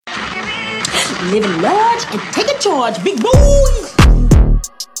Living large and taking charge, big boys.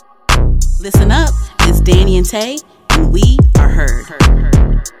 Listen up, it's Danny and Tay, and we are heard.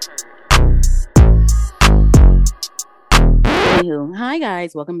 Anywho, hi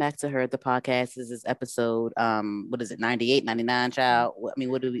guys, welcome back to Heard the Podcast. This is episode what is it, 98, 99, child? What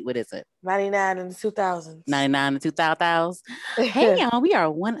is it? 99 in the 2000s. 99 and 2000s. Hey y'all, we are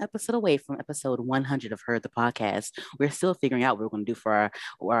one episode away from episode 100 of Heard the Podcast. We're still figuring out what we're going to do for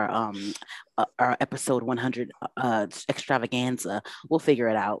our episode 100 extravaganza. We'll figure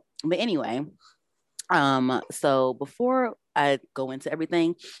it out. But anyway, so before I go into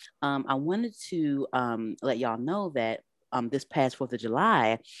everything, I wanted to let y'all know that this past 4th of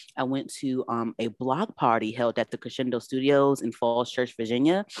July, I went to a block party held at the Crescendo Studios in Falls Church,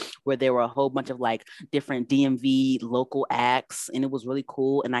 Virginia, where there were a whole bunch of like different DMV local acts, and it was really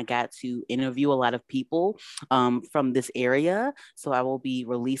cool. And I got to interview a lot of people from this area. So I will be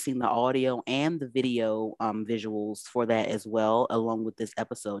releasing the audio and the video visuals for that as well, along with this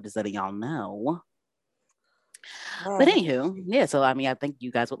episode, just letting y'all know. But anywho, yeah, so I mean, I think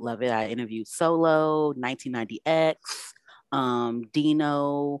you guys would love it. I interviewed Solo, 1990X,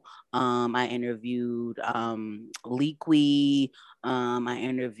 Dino, I interviewed Leaky, I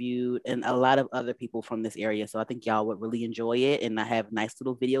interviewed and a lot of other people from this area. So I think y'all would really enjoy it. And I have nice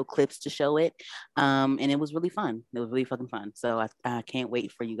little video clips to show it. And it was really fun. It was really fucking fun. So I can't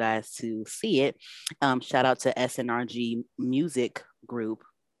wait for you guys to see it. Shout out to SNRG Music Group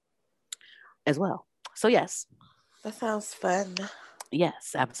as well. So yes. That sounds fun.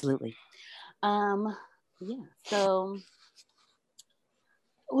 Yes, absolutely. Yeah. So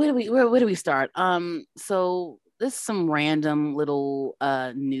where do we start? So this is some random little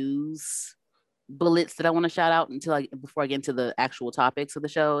news bullets that I want to shout out before I get into the actual topics of the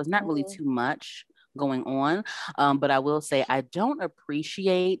show. It's not really too much going on, but I will say I don't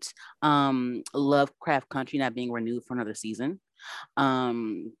appreciate Lovecraft Country not being renewed for another season.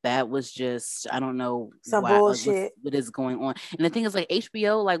 That was just, I don't know, some bullshit. What is going on. And the thing is, like,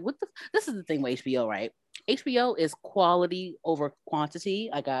 HBO, like, this is the thing with HBO, right? HBO is quality over quantity.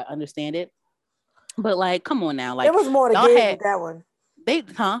 Like, I understand it, but like, come on now, like, there was more to give with that one.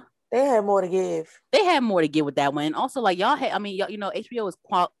 They had more to give. They had more to give with that one. And also, like, y'all had, I mean, you know, HBO is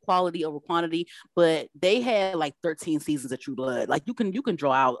quality over quantity, but they had like 13 seasons of True Blood. Like, you can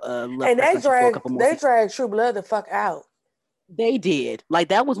draw out and they dragged True Blood the fuck out. They did. Like,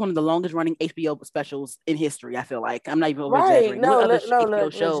 that was one of the longest running HBO specials in history, I feel like. I'm not even exaggerating.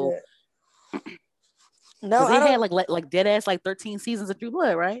 HBO show? No, they had like dead ass like 13 seasons of True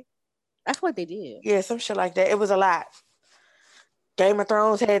Blood, right? That's what they did. Yeah, some shit like that. It was a lot. Game of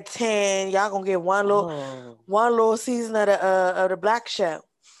Thrones had 10. Y'all gonna get one little season of the Black show.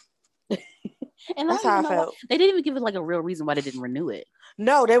 And that's how I felt. They didn't even give it like a real reason why they didn't renew it.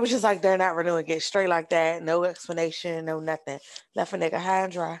 No, they was just like, they're not renewing it straight like that. No explanation, no nothing. Left a nigga high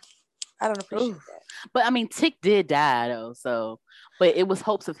and dry. I don't appreciate that. But I mean, Tick did die though, so but it was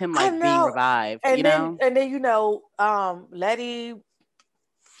hopes of him like being revived. And then you know, Letty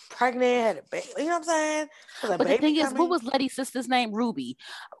pregnant, had a baby. You know what I'm saying? But the thing is, what was Letty's sister's name? Ruby.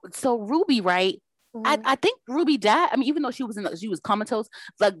 So Ruby, right? Mm-hmm. I think Ruby died. I mean, even though she was comatose,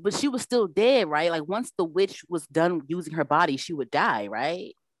 like, but she was still dead, right? Like, once the witch was done using her body, she would die,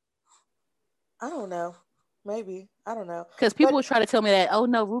 right? I don't know. Maybe. I don't know. Because people would try to tell me that, oh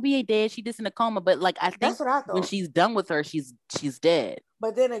no, Ruby ain't dead. She just in a coma. But like, I think that's what I thought. When she's done with her, she's dead.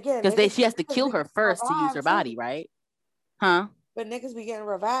 But then again, because she has to kill her first to use her body, right? Huh? But niggas be getting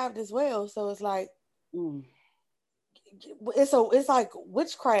revived as well. So it's like, it's like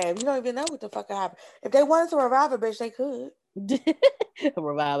witchcraft. You don't even know what the fuck happened. If they wanted to revive a bitch, they could.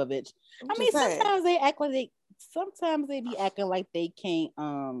 Revive a bitch. I mean, sometimes they act like sometimes they be acting like they can't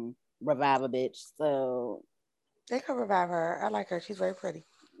revive a bitch. So they could revive her. I like her. She's very pretty.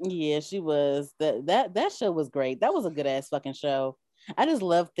 Yeah, she was. That show was great. That was a good ass fucking show. I just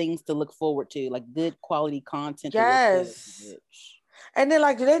love things to look forward to, like good quality content. Yes. And then,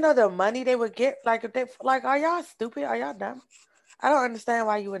 like, do they know the money they would get? Like, if they are y'all stupid? Are y'all dumb? I don't understand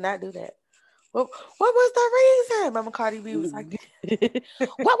why you would not do that. Well, what was the reason? Mama Cardi B was like, "What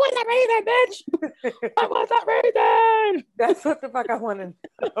was the reason, bitch? What was the reason?" That's what the fuck I want to know.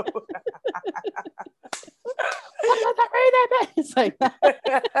 What was the reason, bitch? It's like,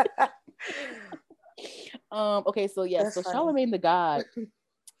 okay, so yeah, that's so funny. Charlamagne the God,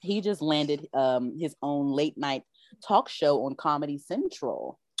 he just landed his own late night talk show on Comedy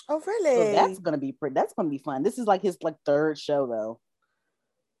Central. Oh, really? So that's gonna be fun. This is like his third show though.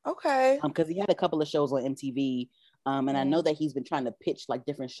 Okay. Because he had a couple of shows on MTV. And I know that he's been trying to pitch like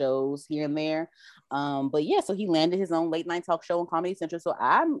different shows here and there. But yeah, so he landed his own late night talk show on Comedy Central. So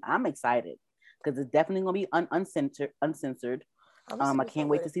I'm excited. because it's definitely gonna be uncensored. I can't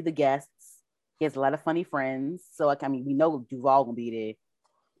wait to see the guests. He has a lot of funny friends, so like I mean, we know Duval gonna be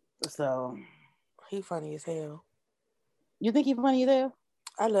there. So he funny as hell. You think he's funny there?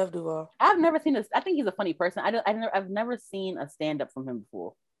 I love Duval. I've never seen this. I think he's a funny person. I've never seen a stand up from him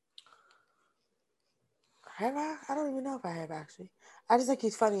before. Have I? I don't even know if I have actually. I just think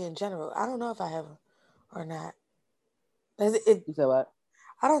he's funny in general. I don't know if I have or not. You said what?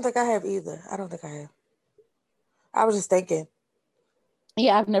 I don't think I have either. I don't think I have. I was just thinking.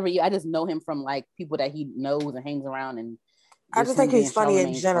 Yeah, I just know him from like people that he knows and hangs around, and I just think he's funny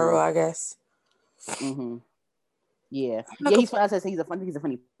in general. I guess. Mm-hmm. Yeah, he's. I said he's a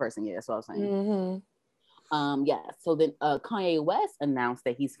funny person. Yeah, that's what I was saying. Mm-hmm. Yeah. So then, Kanye West announced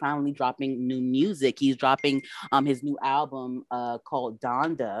that he's finally dropping new music. He's dropping his new album called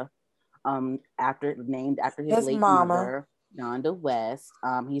Donda, named after his late mother, Donda West.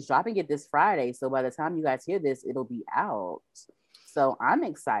 He's dropping it this Friday. So by the time you guys hear this, it'll be out. So I'm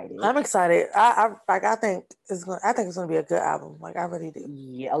excited. I think it's gonna be a good album. Like I really do.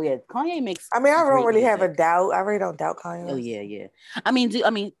 Yeah. Oh yeah. Kanye makes. I mean, I don't really have a doubt. I really don't doubt Kanye West. Oh yeah. I mean,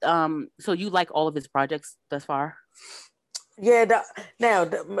 so you like all of his projects thus far? Yeah.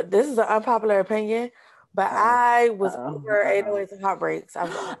 This is an unpopular opinion, but I was over 808s and Heartbreaks.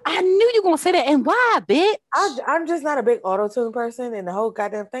 I knew you were gonna say that, and why, bitch? I'm just not a big auto-tune person, and the whole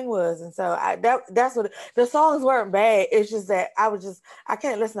goddamn thing was, and so that's what the songs weren't bad. It's just that I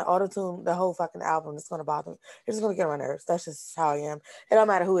can't listen to auto-tune the whole fucking album. It's gonna bother me. It's just gonna get on my nerves. That's just how I am. It don't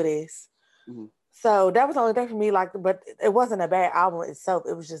matter who it is. Mm-hmm. So that was the only thing for me. Like, but it wasn't a bad album itself.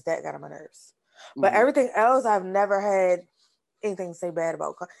 It was just that got on my nerves. Mm-hmm. But everything else, I've never had anything to say bad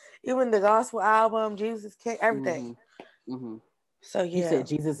about. Even the gospel album, Jesus King, everything. Mm-hmm. Mm-hmm. So yeah, you said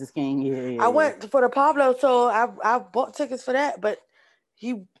Jesus is King. Yeah. I went for the Pablo tour. I bought tickets for that, but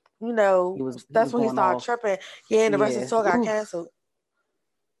that's when he started tripping. Yeah, and the rest of the tour got canceled.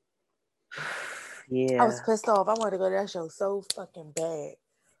 Yeah, I was pissed off. I wanted to go to that show so fucking bad.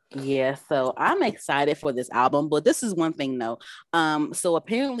 Yeah, so I'm excited for this album, but this is one thing though. So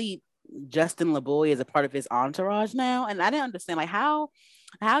apparently Justin LaBoy is a part of his entourage now, and I didn't understand like how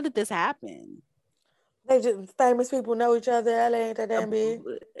did this happen? They just famous people know each other. LA ain't that damn big.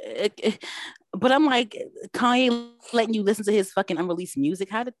 But I'm like, Kanye letting you listen to his fucking unreleased music.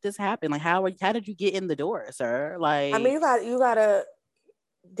 How did this happen? Like, how did you get in the door, sir? Like, I mean, you gotta.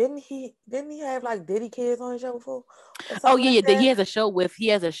 Didn't he have like Diddy kids on his show before? Oh yeah. He has a show with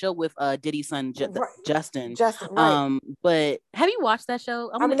Diddy's son Justin. Right. But have you watched that show?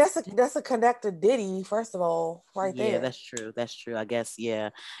 I mean, that's a connector Diddy, first of all, right there. Yeah, that's true. I guess, yeah.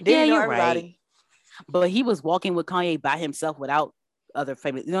 Diddy you're right. But he was walking with Kanye by himself without other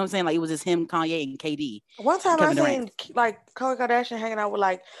famous. You know what I'm saying? Like it was just him, Kanye, and KD. One time I seen like Khloe Kardashian hanging out with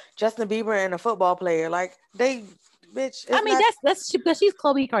like Justin Bieber and a football player. Like they, bitch. I mean, that's because she's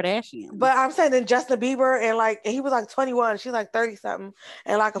Khloe Kardashian. But I'm saying that Justin Bieber and he was like 21, she's like 30 something,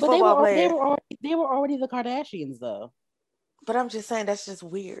 and like a football player. They were already the Kardashians though. But I'm just saying that's just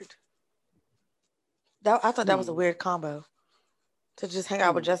weird. I thought that was a weird combo. To just hang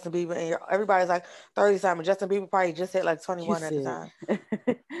out with Justin Bieber and everybody's like 30 something. Justin Bieber probably just hit like 21 at the time.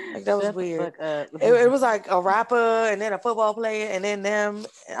 Like that was weird. It was like a rapper and then a football player and then them.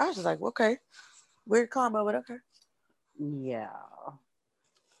 And I was just like, okay, weird combo, but okay. Yeah.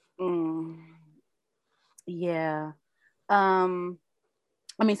 Yeah. I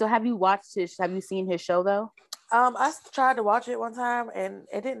mean, so have you seen his show though? I tried to watch it one time and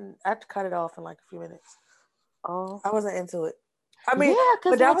it didn't. I had to cut it off in like a few minutes. Oh, I wasn't into it. I mean,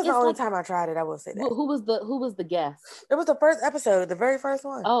 but that was the only time I tried it. I will say that. Who was the guest? It was the first episode, the very first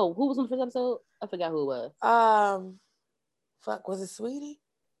one. Oh, who was on the first episode? I forgot who it was. Was it Sweetie?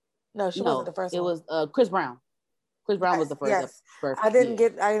 No, she wasn't the first one. It was Chris Brown. Chris Brown was the first. Yes. I didn't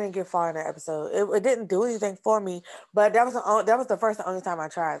get far in that episode. It didn't do anything for me, but that was the first and only time I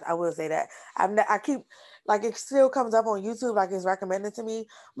tried. I will say that. I keep like it still comes up on YouTube, like it's recommended to me,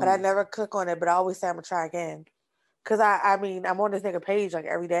 but I never click on it. But I always say I'm gonna try again. Cause I mean I'm on this nigga page like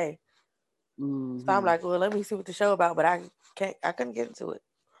every day, so I'm like, well, let me see what the show about, but I couldn't get into it.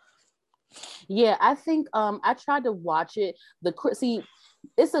 Yeah, I think I tried to watch it.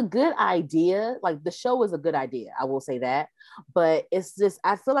 It's a good idea. Like the show is a good idea. I will say that, but it's just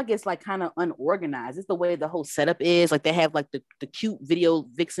I feel like it's like kind of unorganized. It's the way the whole setup is. Like they have like the cute video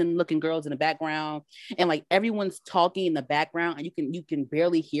vixen looking girls in the background, and like everyone's talking in the background, and you can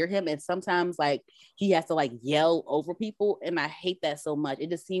barely hear him. And sometimes like he has to like yell over people, and I hate that so much. It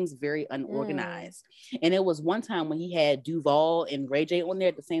just seems very unorganized. And it was one time when he had Duval and Ray J on there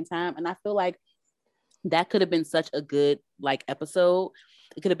at the same time, and I feel like that could have been such a good like episode.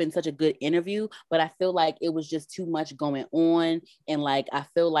 it could have been such a good interview, but I feel like it was just too much going on. And like, I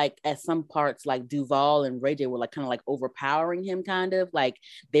feel like at some parts, like Duval and Ray J were like kind of like overpowering him, kind of like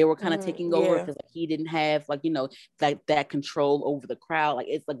they were kind of taking over because like, he didn't have like, you know, like that control over the crowd. Like,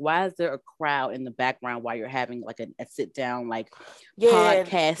 it's like, why is there a crowd in the background while you're having like a sit down, like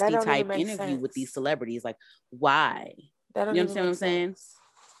podcasty type interview with these celebrities? Like, why? You understand what I'm saying?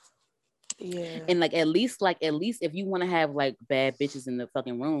 Yeah. And like at least if you want to have like bad bitches in the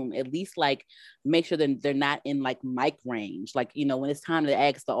fucking room, at least like make sure that they're not in like mic range. Like, you know, when it's time to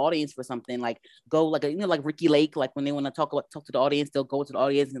ask the audience for something, like go like you know, like Ricky Lake, like when they want to talk to the audience, they'll go to the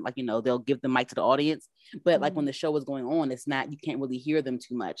audience and like, you know, they'll give the mic to the audience. But like when the show is going on, it's not, you can't really hear them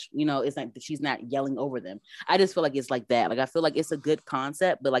too much. You know, it's like she's not yelling over them. I just feel like it's like that. Like I feel like it's a good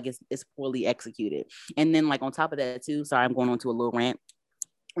concept, but like it's poorly executed. And then like on top of that too, sorry, I'm going on to a little rant.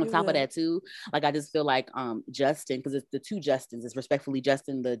 On top of that too, like I just feel like Justin, because it's the two Justins, it's respectfully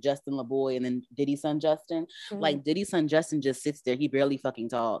Justin, the Justin LaBoy, and then Diddy's son Justin. Like Diddy's son Justin just sits there, he barely fucking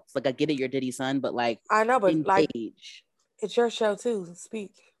talks. Like I get it, you're Diddy's son, but like I know, but engage. like it's your show too,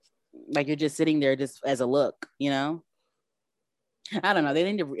 speak. Like you're just sitting there just as a look, you know. I don't know.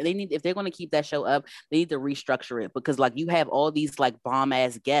 They need if they're going to keep that show up, they need to restructure it, because like you have all these like bomb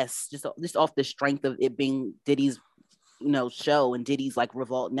ass guests just off the strength of it being Diddy's, you know, show and Diddy's like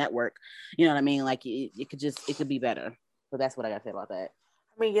Revolt Network. You know what I mean? Like it could be better. So that's what I gotta say about that.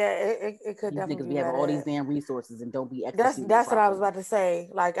 I mean, yeah, it could definitely be we better. have all these damn resources and don't be executing. That's what I was about to say.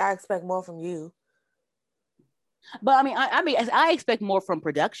 Like I expect more from you. But I mean, I expect more from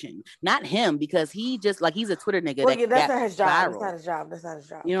production, not him, because he just like he's a Twitter nigga. Well, that's not his job. That's not his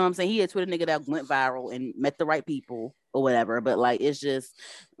job. You know what I'm saying? He a Twitter nigga that went viral and met the right people or whatever. But like, it's just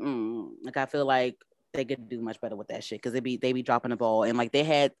like I feel like they could do much better with that shit, because they be dropping the ball. And like they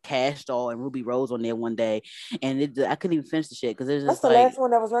had Cash Doll and Ruby Rose on there one day, and I couldn't even finish the shit because it's just that's the last one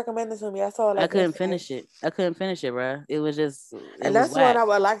that was recommended to me. I saw it. Like I couldn't finish it, bro. It was just, and that's the one I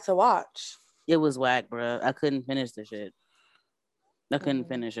would like to watch. It was whack, bro. I couldn't finish the shit. I couldn't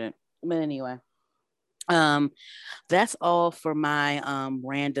finish it. But anyway, that's all for my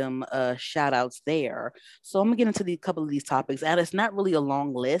random shout outs there. So I'm gonna get into a couple of these topics, and it's not really a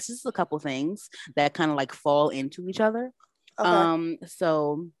long list. It's a couple things that kind of like fall into each other. Okay.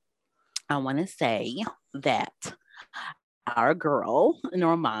 So I want to say that our girl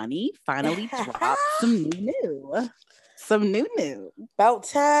Normani finally dropped some new. About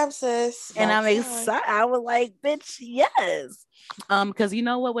time, sis. And I'm excited. I was like, bitch, yes. Because you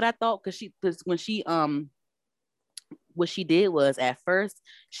know what I thought? Because when she what she did was at first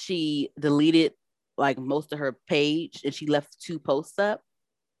she deleted like most of her page and she left 2 posts up.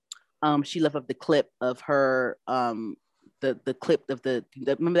 She left up the clip of her the clip of the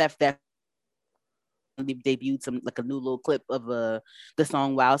remember that they debuted some like a new little clip of the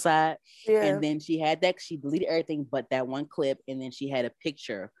song Wild Side. Yeah. And then she deleted everything but that one clip, and then she had a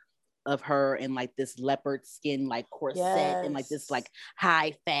picture of her in like this leopard skin like corset and like this like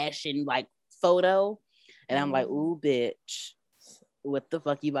high fashion like photo. And I'm like, ooh, bitch, what the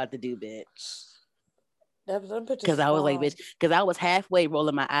fuck you about to do, bitch? Because I was like, bitch, because I was halfway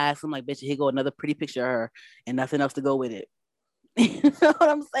rolling my eyes. So I'm like, bitch, here go another pretty picture of her and nothing else to go with it. You know what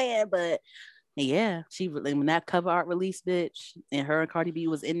I'm saying? But yeah, when that cover art released, bitch, and her and Cardi B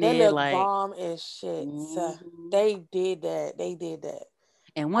was in there, like bomb as shit. They did that.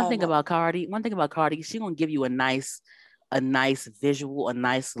 And one thing about Cardi, she gonna give you a nice visual, a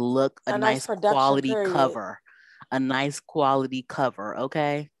nice look, a nice quality cover, a nice quality cover.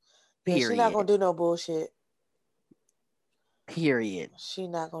 Okay. Period. She's not gonna do no bullshit. Period. She's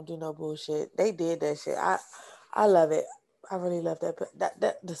not gonna do no bullshit. They did that shit. I love it. I really love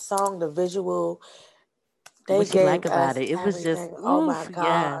that the song, the visual. What you like about it? It was just oh my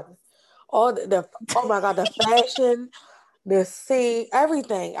god. Yeah. Oh my god, the fashion, the scene,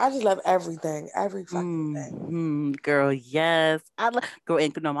 everything. I just love everything. Every fucking thing. Girl, yes. Girl,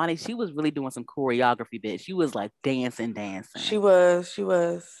 and Normani, she was really doing some choreography, bitch. She was like dancing. She was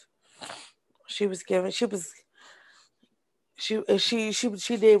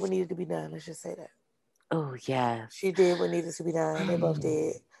did what needed to be done. Let's just say that. Oh yeah. She did what needed to be done. They both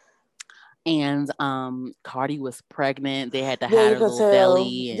did. And Cardi was pregnant. They had to hide her little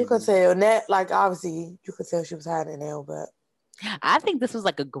belly. You could tell. And that, like, obviously, you could tell she was hiding it now, but I think this was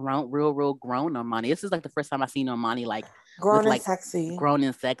like a real grown Normani. This is like the first time I seen Normani like grown and sexy. Grown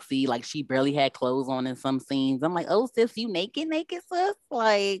and sexy. Like she barely had clothes on in some scenes. I'm like, oh sis, you naked, sis?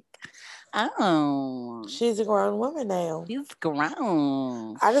 Like, oh. She's a grown woman now. She's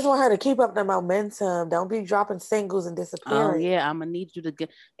grown. I just want her to keep up the momentum. Don't be dropping singles and disappearing. Oh yeah, I'm gonna need you to get.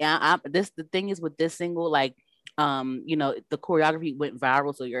 Yeah, the thing is with this single, like The choreography went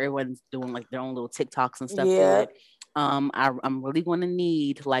viral, so everyone's doing like their own little TikToks and stuff to Yeah. it. I'm really going to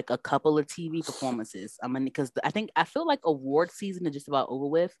need like a couple of TV performances. Because I feel like award season is just about over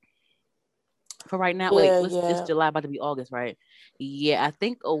with for right now. Wait, it's Yeah. July, about to be August, right? Yeah, I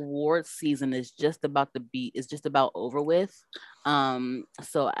think award season is just about over with.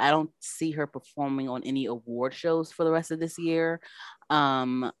 So I don't see her performing on any award shows for the rest of this year.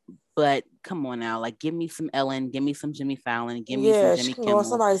 But come on now, like give me some Ellen, give me some Jimmy Fallon, give me some Yeah, she Jimmy can go on Kimmel.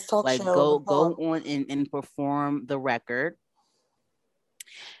 somebody's talk Like show and go perform. on and perform the record.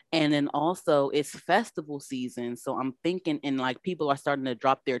 And then also it's festival season. So I'm thinking, and like people are starting to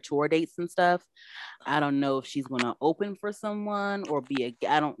drop their tour dates and stuff. I don't know if she's gonna open for someone or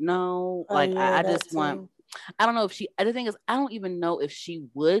I don't know. Oh Like yeah, I that just want, too. I don't know if the thing is, I don't even know if she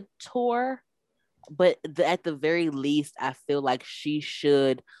would tour, but at the very least, I feel like she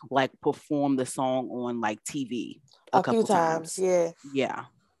should like perform the song on like TV A few couple times, times. yeah. Yeah.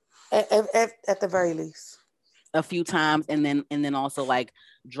 At the very least. A few times, and then also like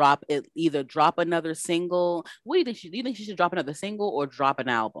drop another single. What do you think? Do you think she should drop another single or drop an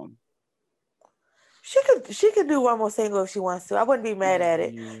album? She could do one more single if she wants to. I wouldn't be mad at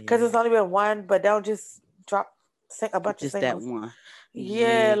it because it's only been one. But don't just drop a bunch of Just that singles. one.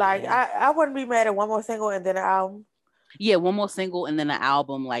 Yeah, like I wouldn't be mad at one more single and then an album. Yeah, one more single and then an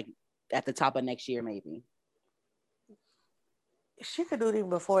album like at the top of next year, maybe. She could do it even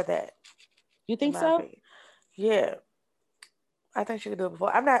before that. You think so? Opinion. Yeah. I think she could do it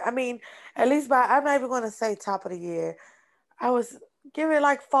before. I'm not even going to say top of the year. I was give it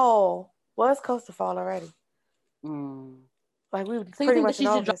like fall. Well, it's close to fall already. Like we So pretty you think much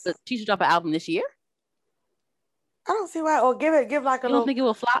that she should drop an album this year? I don't see why. Or give like a you little. Don't think it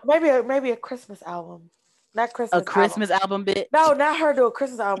will flop? Maybe a Christmas album. Not Christmas. A Christmas album, bitch. No, not her do a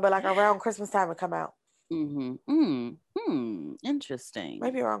Christmas album, but like around Christmas time it come out. Interesting.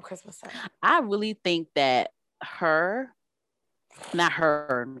 Maybe around Christmas time. I really think that not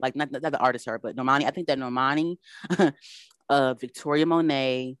the artist her, but Normani. I think that Normani, Victoria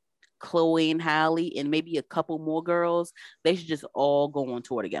Monet, Chloe and Halle, and maybe a couple more girls, they should just all go on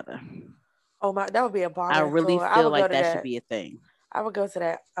tour together. Oh my, that would be a bomb. I really feel like that should be a thing. I would go to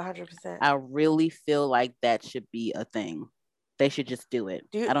that 100%. I really feel like that should be a thing. They should just do it.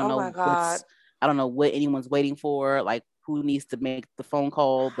 I don't know. My God. I don't know what anyone's waiting for. Like who needs to make the phone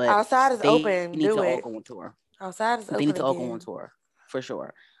call, but outside is open. Need to all go on tour. Outside is open. They need to all go on tour for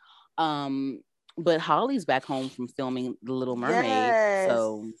sure. But Holly's back home from filming The Little Mermaid,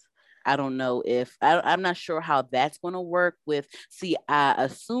 so I don't know if I'm not sure how that's going to work with. See, I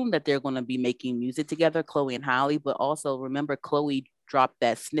assume that they're going to be making music together, Chloe and Halle, but also remember Chloe dropped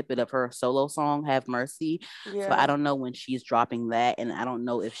that snippet of her solo song, Have Mercy. Yeah. So I don't know when she's dropping that, and I don't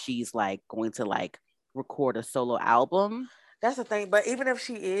know if she's like going to like record a solo album. That's the thing. But even if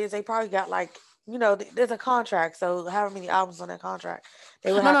she is, they probably got like, there's a contract. So however many albums on that contract,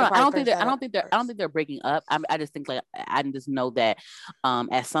 they would have to. I don't think they're breaking up. I just think like I just know that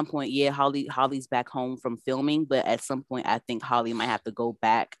at some point, yeah, Holly's back home from filming, but at some point, I think Halle might have to go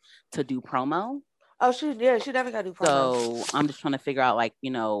back to do promo. Oh, she definitely got to do promo. So I'm just trying to figure out like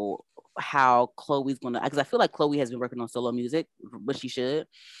how Chloe's gonna, because I feel like Chloe has been working on solo music, but she should.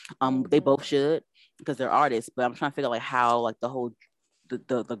 They both should because they're artists. But I'm trying to figure out like how like the whole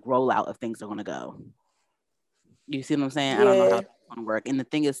the rollout of things are gonna go. You see what I'm saying? Yeah. I don't know how it's gonna work. And the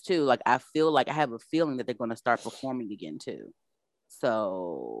thing is too, like I have a feeling that they're gonna start performing again too.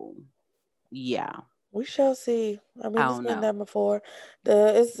 So yeah. We shall see. I mean, it's been that before.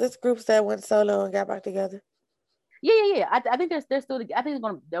 It's groups that went solo and got back together. Yeah. I think they're still. I think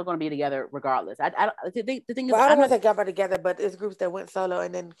they're going to be together regardless. The thing is, I don't know if they got back together, but it's groups that went solo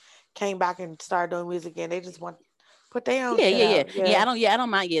and then came back and started doing music again. They just want put their own. Yeah. I don't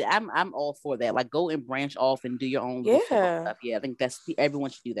mind. Yeah, I'm all for that. Like, go and branch off and do your own stuff. Yeah, I think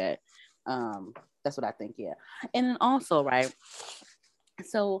everyone should do that. That's what I think. Yeah, and then also right.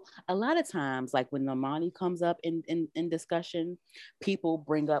 So a lot of times, like when Normani comes up in discussion, people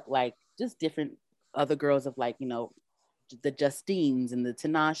bring up like just different other girls of like, the Justines and the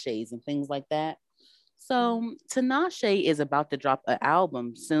Tinashes and things like that. So Tinashe is about to drop an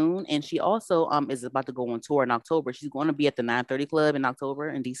album soon, and she also is about to go on tour in October. She's going to be at the 930 Club in October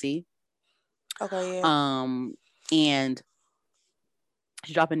in DC. Okay, yeah. And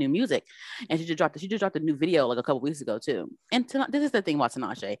she's dropping new music, and she just dropped a new video like a couple weeks ago too. And this is the thing about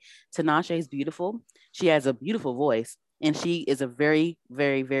Tinashe. Tinashe is beautiful. She has a beautiful voice, and she is a very,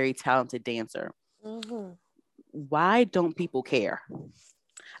 very, very talented dancer. Mm-hmm. Why don't people care?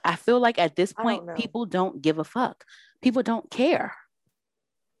 I feel like at this point, people don't give a fuck. People don't care.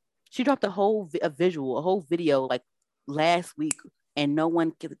 She dropped a visual, a whole video like last week, and no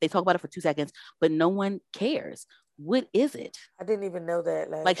one. They talk about it for 2 seconds, but no one cares. What is it? I didn't even know that.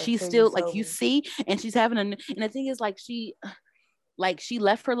 Like she's until you still like told you me. see, and she's having and the thing is like she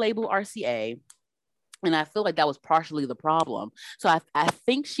left her label RCA. And I feel like that was partially the problem. So I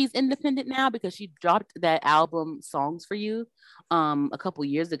think she's independent now because she dropped that album Songs for You a couple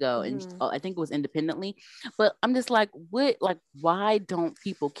years ago. And I think it was independently. But I'm just like, why don't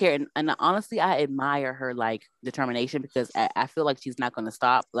people care? And honestly, I admire her like determination because I feel like she's not going to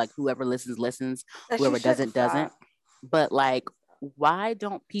stop. Like whoever listens, And whoever she shouldn't doesn't. stop. But like, why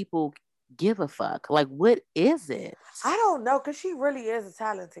don't people give a fuck? Like, what is it? I don't know, because she really is a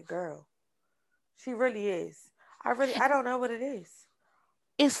talented girl. She really is. I don't know what it is.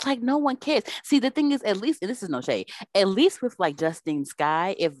 It's like no one cares. See, the thing is, at least, and this is no shade, at least with like Justine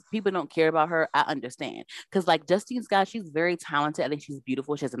Skye, if people don't care about her, I understand. Because like Justine Skye, she's very talented. I think she's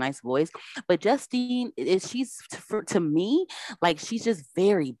beautiful. She has a nice voice. But Justine, to me, like she's just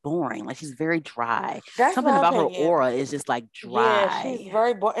very boring. Like she's very dry. That's Something my about her opinion. aura is just like dry. Yeah, she's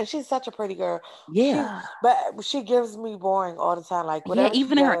very boring. And she's such a pretty girl. Yeah. But she gives me boring all the time. Like whatever. Yeah,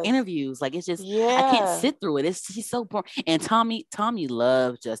 even in her interviews, like it's just yeah. I can't sit through it. She's so boring. And Tommy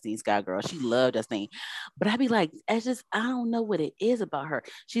loves Justine Skye, girl. She loved Justine, but I'd be like, I don't know what it is about her.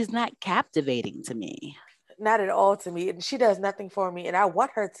 She's not captivating to me. Not at all to me, and she does nothing for me. And I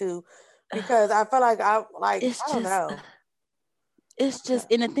want her to, because I feel like I don't know. It's just,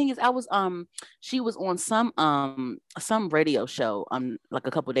 and the thing is, she was on some radio show like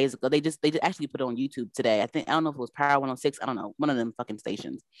a couple of days ago. They just actually put it on YouTube today. I don't know if it was Power 106. I don't know, one of them fucking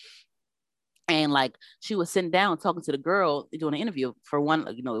stations. And like she was sitting down talking to the girl doing an interview. For one,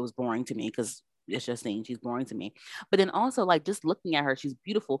 it was boring to me because it's just saying she's boring to me. But then also like just looking at her, she's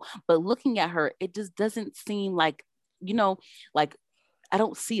beautiful. But looking at her, it just doesn't seem like, like I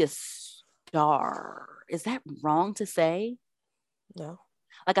don't see a star. Is that wrong to say? No.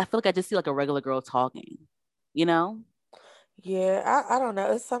 Like I feel like I just see like a regular girl talking, Yeah, I don't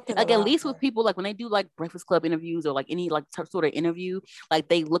know. It's something like at least her. with people like when they do like Breakfast Club interviews or like any like sort of interview, like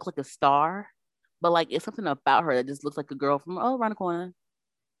they look like a star, but like it's something about her that just looks like a girl from around the corner.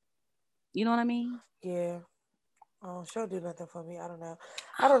 You know what I mean? Yeah. Oh, she'll do nothing for me. I don't know.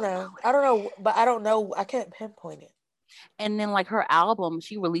 But I don't know. I can't pinpoint it. And then like her album,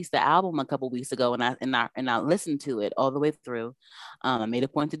 she released the album a couple weeks ago, and I listened to it all the way through. I made a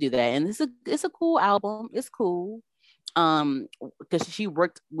point to do that, and it's a cool album. It's cool. Because she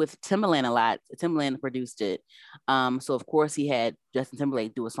worked with Timbaland a lot. Timbaland produced it. So of course he had Justin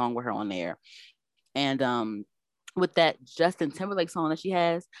Timberlake do a song with her on there. And with that Justin Timberlake song that she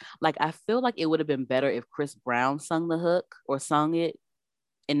has, like I feel like it would have been better if Chris Brown sung the hook or sung it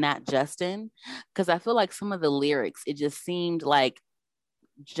and not Justin. Because I feel like some of the lyrics, it just seemed like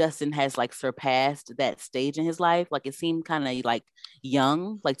Justin has like surpassed that stage in his life. Like it seemed kind of like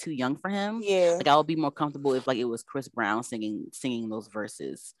young, like too young for him. Yeah. Like I would be more comfortable if like it was Chris Brown singing those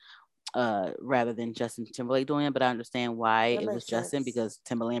verses rather than Justin Timberlake doing it. But I understand why it was Justin, because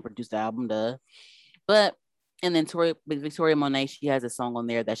Timbaland produced the album, duh. But and then Victoria Monet, she has a song on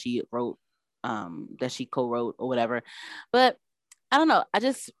there that she wrote, that she co-wrote or whatever. But I don't know. I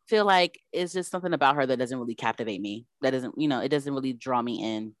just feel like it's just something about her that doesn't really captivate me. That doesn't, it doesn't really draw me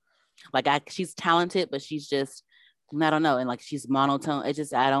in. Like she's talented, but she's just, I don't know. And like she's monotone. I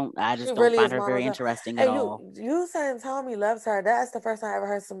just don't really find her very interesting at all. You saying Tommy loves her? That's the first time I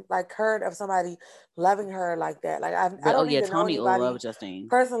ever heard of somebody loving her like that. Like I don't even Tommy know anybody love Justine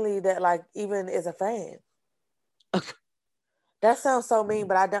personally that like even is a fan. That sounds so mean,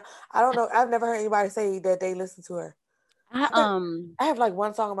 but I don't know. I've never heard anybody say that they listen to her. I have like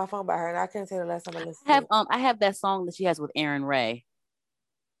one song on my phone by her, and I can't say the last time I listened to it. I have that song that she has with Aaron Ray.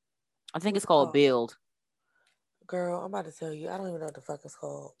 I think it's called Build. Girl, I'm about to tell you, I don't even know what the fuck it's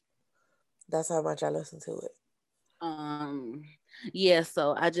called. That's how much I listen to it. Yeah,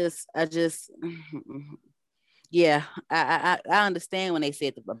 so I just yeah, I understand when they say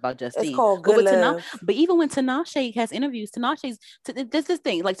it about Justine. It's called Good Love. But even when Tinashe has interviews, this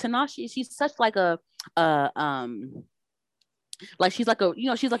thing, like Tinashe, she's such like a like she's like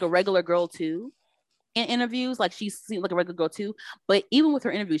a regular girl too in interviews. Like she seems like a regular girl too, but even with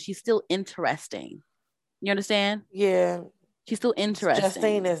her interviews, she's still interesting. You understand? Yeah, she's still interesting.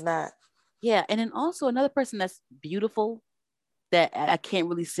 Justine is not. Yeah, and then also another person that's beautiful that I can't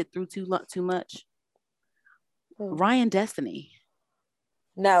really sit through too much. Ryan Destiny.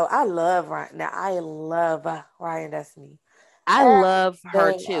 No, I love Ryan. Now I love Ryan Destiny. I love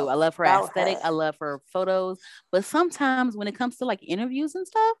her too. I love her aesthetic. I love her photos. But sometimes when it comes to like interviews and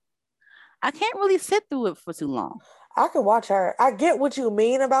stuff, I can't really sit through it for too long. I can watch her. I get what you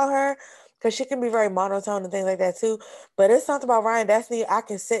mean about her because she can be very monotone and things like that too. But it's something about Ryan Destiny. I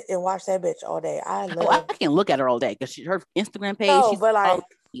can sit and watch that bitch all day. I Oh, I love. can look at her all day because her Instagram page, No, she's but all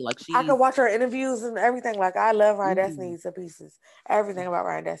like I she's. can watch her interviews and everything. Like I love Ryan Mm, Destiny to pieces. Everything about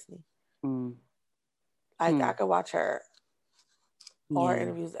Ryan Destiny. mm, Like I mm, could watch her all her yeah,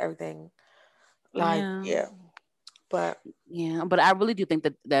 interviews, everything. Like yeah. yeah, but Yeah, but I really do think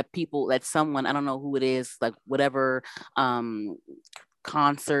that people, that someone, I don't know who it is, like whatever um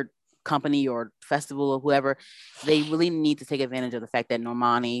concert company or festival or whoever, they really need to take advantage of the fact that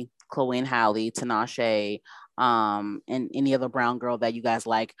Normani, Chloe and Halle, Tinashe, and any other brown girl that you guys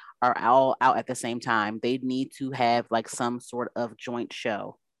like are all out at the same time. They need to have like some sort of joint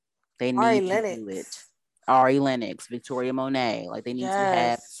show. They Ari need to do it. Lennox. Ari Lennox, Victoria Monet, like they need to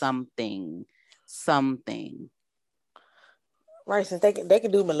have Yes. something. Right, since they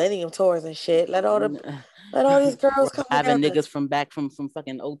can do Millennium tours and shit. Let all these girls come Having together. niggas from back from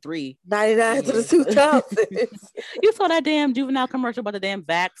fucking '03. 99 to the Yeah. 2000s. You saw that damn Juvenile commercial about the damn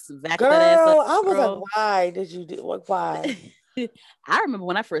vax that ass up, Girl, I was like, girl. why did you do like why? I remember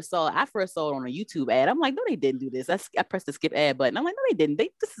when I first saw it on a YouTube ad. I'm like, no, they didn't do this. I pressed the skip ad button. I'm like, no, they didn't.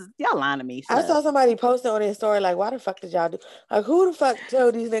 This is y'all lying to me. Shut I up. saw somebody posting on their story like, why the fuck did y'all do like who the fuck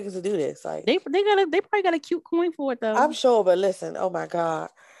told these niggas to do this? Like They probably got a cute coin for it though. I'm sure, but listen, oh my God.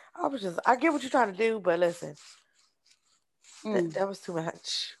 I get what you're trying to do, but listen, that was too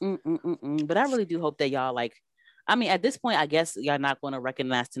much. But I really do hope that y'all like. I mean, at this point, I guess y'all not going to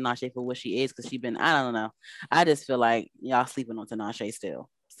recognize Tinashe for what she is because she been. I don't know. I just feel like y'all sleeping on Tinashe still.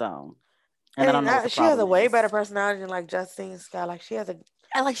 So, and I don't know what the She has a problem way is. better personality than like Justine Scott. Like she has a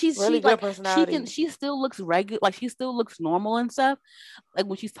And like really she good like personality. she still looks regular, like she still looks normal and stuff, like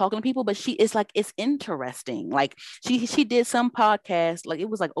when she's talking to people, but she is like it's interesting. Like she did some podcast, like it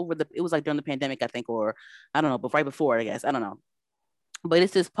was like it was like during the pandemic, I think, or I don't know, but right before, I guess. I don't know. But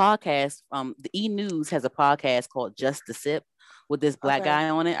it's this podcast. The E News has a podcast called Just the Sip with this black Okay. guy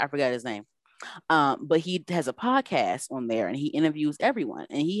on it. I forgot his name. But he has a podcast on there and he interviews everyone.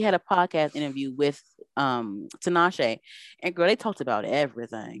 And he had a podcast interview with Tinashe. And girl, they talked about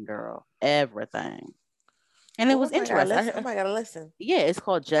everything, girl. Everything. And it Well, was interesting. I might gotta listen. Yeah, it's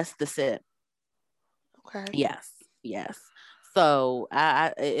called Just the Sip. Okay. Yes. So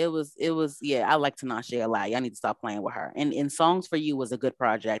it was yeah, I like Tinashe a lot. Y'all need to stop playing with her. And Songs for You was a good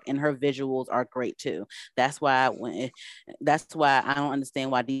project, and her visuals are great too. That's why I don't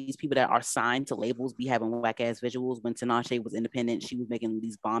understand why these people that are signed to labels be having whack ass visuals. When Tinashe was independent, she was making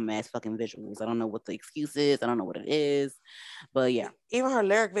these bomb ass fucking visuals. I don't know what the excuse is. I don't know what it is, but yeah, Even her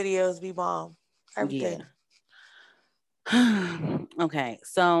lyric videos be bomb. Everything. Yeah. Okay,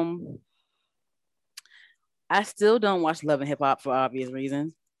 so I still don't watch Love and Hip Hop for obvious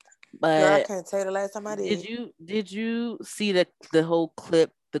reasons. Girl, I But can't tell you the last time I did. did you see the whole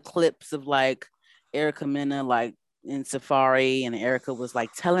the clips of like Erica Mena like in Safari, and Erica was like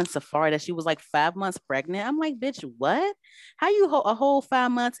telling Safari that she was like 5 months pregnant? I'm like, bitch, what? How you a whole 5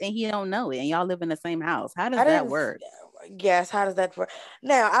 months and he don't know it, and y'all live in the same house? How does I that didn't. work? Yes, how does that work?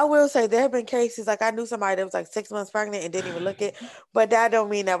 Now, I will say there have been cases like I knew somebody that was like 6 months pregnant and didn't even look it, but that don't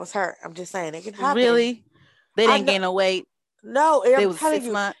mean that was her. I'm just saying it can happen. Really? They I didn't know. gain no weight. No, They I'm was telling six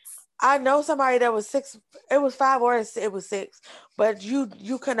you. months. I know somebody that was 6. It was 5 or it was 6, but you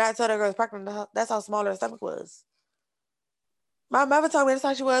could not tell that girl was pregnant. That's how small her stomach was. My mother told me that's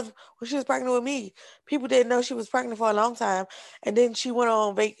how she was when she was pregnant with me. People didn't know she was pregnant for a long time, and then she went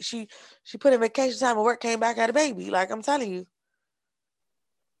on she put in vacation time and work, came back, had a baby. Like I'm telling you,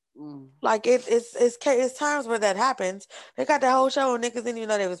 like it's times where that happens. They got the whole show and niggas didn't even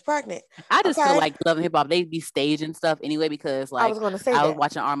know they was pregnant. I just feel Okay, like Love and Hip Hop, they be staging stuff anyway, because I like was going to say I was that.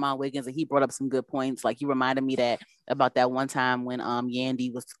 watching Armand Wiggins and he brought up some good points. Like he reminded me that about that one time when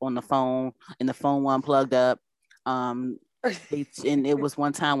Yandy was on the phone and the phone wasn't plugged up. And it was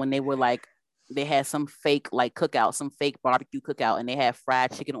one time when they were like they had some fake like cookout, some fake barbecue cookout, and they had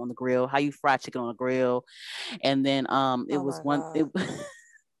fried chicken on the grill. How you fry chicken on a grill? And then it Oh was my one. God.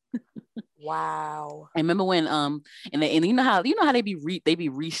 Wow. I remember when and you know how they be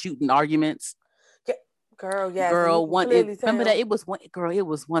reshooting arguments. Girl, yes, and you Girl, can clearly remember tell. that it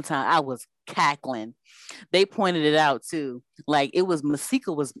was one time I was cackling. They pointed it out too. Like it was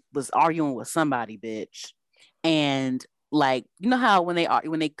Masika was arguing with somebody, bitch. And like, you know how when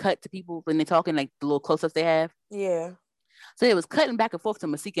they cut to people when they're talking, like the little close-ups they have? Yeah. So it was cutting back and forth to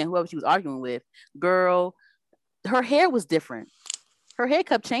Masika and whoever she was arguing with. Girl, her hair was different. Her hair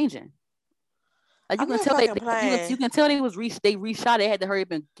kept changing. Like you I'm can not tell fucking playing. you can tell they reshot. They had to hurry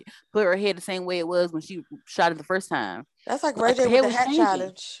up and put her hair the same way it was when she shot it the first time. That's like Ray J Her with hair the was hat changing.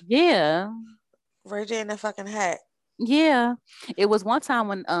 challenge. Yeah. Ray J in that fucking hat. Yeah, it was one time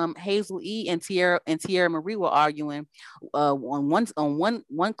when Hazel E and Tierra Marie were arguing. On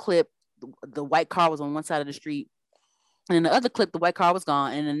one clip, the white car was on one side of the street, and in the other clip, the white car was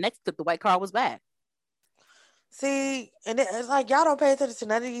gone, and in the next clip, the white car was back. See, and it's like y'all don't pay attention to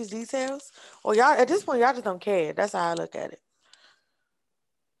none of these details, or y'all at this point y'all just don't care. That's how I look at it.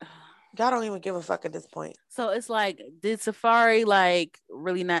 Y'all don't even give a fuck at this point. So it's like, did Safari like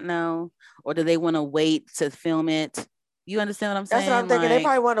really not know, or do they want to wait to film it? You understand what I'm saying? That's what I'm thinking. They Like,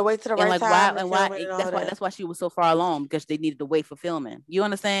 probably want to wait to the and right like time why to and film why it and all that's why that. that's why she was so far along, because they needed to wait for filming. You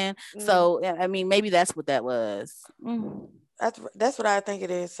understand? Mm. So yeah, I mean, maybe that's what that was. Mm. That's what I think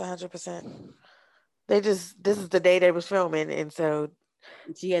it is. 100%. This is the day they was filming, and so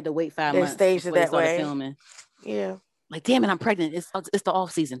She had to wait 5 they months staged it before they that started way. filming. Yeah. Like, damn it, I'm pregnant. It's the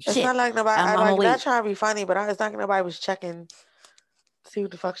off season. It's Shit. not like nobody. I'm like gonna not wait. trying to be funny, but it's not like nobody was checking to see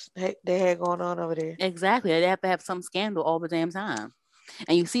what the fuck they had going on over there. Exactly. They have to have some scandal all the damn time.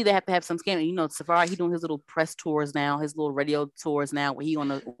 And you see they have to have some scandal. You know, Safari, he doing his little press tours now, his little radio tours now, where he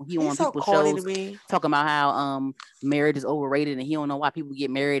on He's so people's corny shows to me. talking about how marriage is overrated and he don't know why people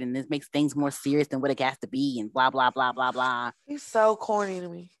get married and this makes things more serious than what it has to be and blah blah blah blah blah. He's so corny to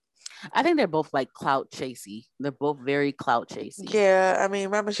me. I think they're both like clout chasey. They're both very clout chasey. Yeah, I mean,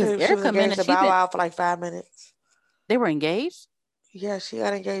 remember she was Erica engaged Mena, to Bow Wow for like 5 minutes. They were engaged? Yeah, she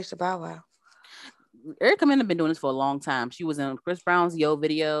got engaged to Bow Wow. Erica Mena been doing this for a long time. She was in Chris Brown's Yo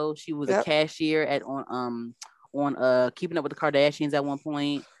video. She was a cashier on Keeping Up with the Kardashians at one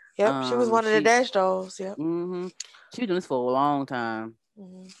point. Yep, she was one of the Dash dolls. Yep. Mm-hmm. She was doing this for a long time.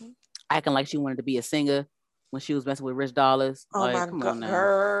 Mm-hmm. Acting like she wanted to be a singer when she was messing with Rich Dollars. Oh like, my come God, on now.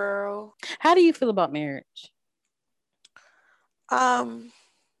 girl. How do you feel about marriage? I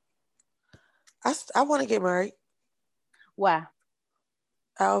want to get married. Why?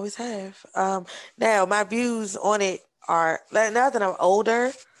 I always have. Now my views on it are like, now that I'm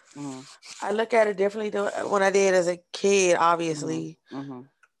older, I look at it differently than when I did as a kid, obviously.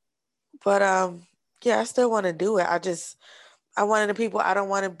 But yeah, I still want to do it. I one of the people, I don't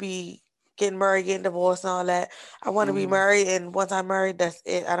want to be getting married, getting divorced, and all that. I want to be married, and once I'm married, that's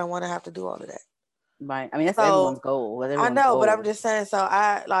it. I don't want to have to do all of that. Right. I mean, that's everyone's goal. I know, but I'm just saying. So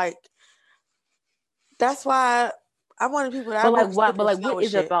I like. That's why I wanted people that. But like, why? But like, what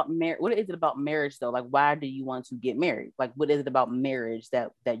is it about marriage? What is it about marriage though? Like, why do you want to get married? Like, what is it about marriage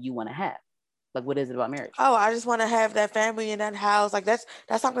that you want to have? Like, what is it about marriage? Oh, I just want to have that family in that house. Like that's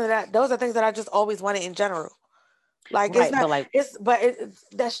something that those are things that I just always wanted in general. Like right, it's not,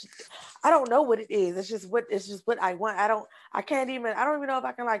 that's I don't know what it is. It's just what I want. I don't even know if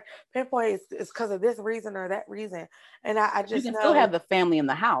I can like pinpoint it's because of this reason or that reason. And I just you can still have the family in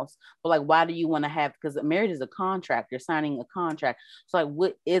the house, but like, why do you want to have? Because marriage is a contract. You're signing a contract. So like,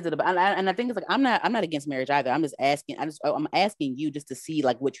 what is it about? And I think it's like I'm not against marriage either. I'm just asking. I'm asking you just to see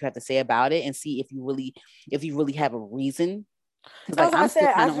like what you have to say about it and see if you really have a reason. Like, I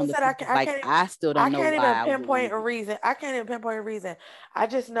still don't know why. I can't even pinpoint a reason. I can't even pinpoint a reason. I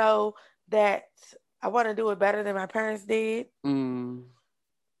just know that I want to do it better than my parents did.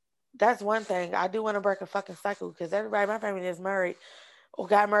 That's one thing. I do want to break a fucking cycle because everybody in my family is married or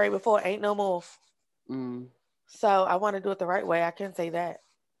got married before ain't no more. So I want to do it the right way. I can say that.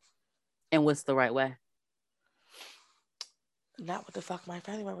 And what's the right way? Not what the fuck my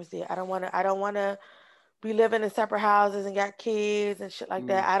family members did. I don't want to be living in separate houses and got kids and shit like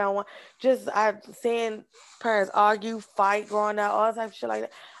that. I don't want I seeing parents argue, fight growing up, all type of shit like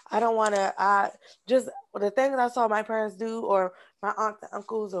that. I don't want to. Just the things I saw my parents do or my aunts and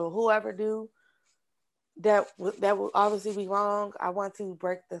uncles or whoever do that will obviously be wrong. I want to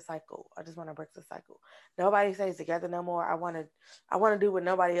break the cycle. I just want to break the cycle. Nobody stays together no more. I want to do what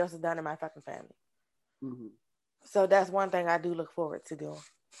nobody else has done in my fucking family. So that's one thing I do look forward to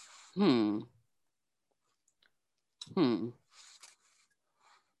doing.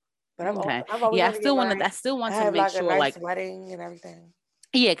 But I still want to make sure, a nice like, wedding and everything.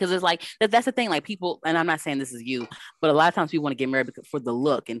 Yeah, because it's like that's the thing. Like, people, and I'm not saying this is you, but a lot of times people want to get married for the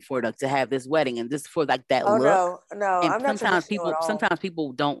look and for to have this wedding and just for like that look. No, and I'm not sometimes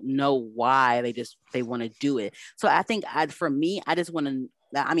people don't know why they want to do it. So I think for me, I just want to.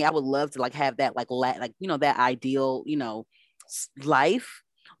 I mean, I would love to like have that like that ideal life.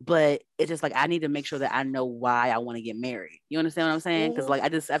 But it's just like I need to make sure that I know why I want to get married. You understand what I'm saying? Because like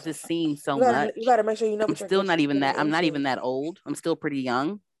I've just seen so much. You gotta make sure you know. I'm still not even that. I'm not even that old. I'm still pretty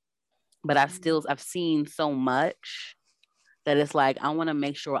young, but I've seen so much that it's like I want to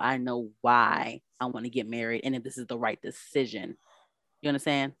make sure I know why I want to get married and if this is the right decision. You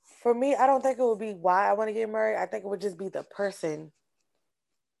understand? For me, I don't think it would be why I want to get married. I think it would just be the person.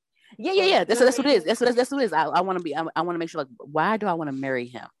 Yeah. That's what it is. That's what it is. I want to be. I want to make sure. Like, why do I want to marry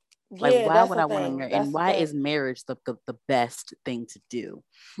him? Like, Yeah, why that's would the I want to thing. marry? That's And the why thing. is marriage the best thing to do?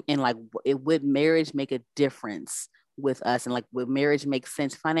 And like, would marriage make a difference with us? And like, would marriage make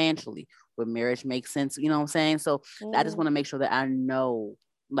sense financially? Would marriage make sense? You know what I'm saying? So I just want to make sure that I know,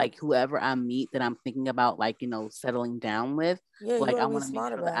 like, whoever I meet that I'm thinking about, like, settling down with, Yeah, you like, want I to be want to make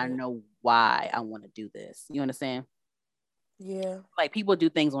smart sure that about I it. know why I want to do this. You understand? Yeah. Like, people do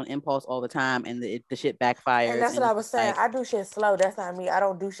things on impulse all the time, and the shit backfires. And that's what And I it's was just saying. like, I do shit slow. That's not me. I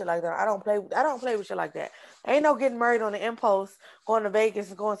don't do shit like that. I don't play with shit like that. Ain't no getting married on the impulse, going to Vegas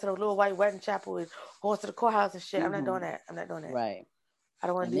and going to the little white wedding chapel and going to the courthouse and shit. I'm not doing that. I'm not doing that. right. I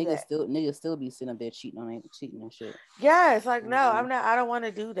don't want And to do that. niggas still be sitting up there cheating and shit. Yeah, it's like no, I'm not. I don't want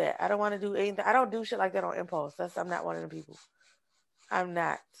to do that. I don't want to do anything. I don't do shit like that on impulse. I'm not one of the people. I'm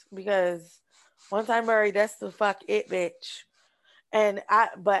not, because once I'm married, that's the fuck it, bitch.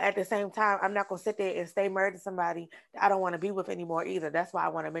 But at the same time, I'm not gonna sit there and stay married to somebody that I don't want to be with anymore either. That's why I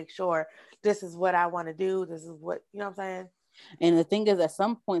want to make sure this is what I want to do. This is what, you know what I'm saying? And the thing is, at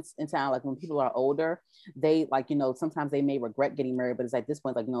some points in time, like when people are older, they like, sometimes they may regret getting married, but it's at this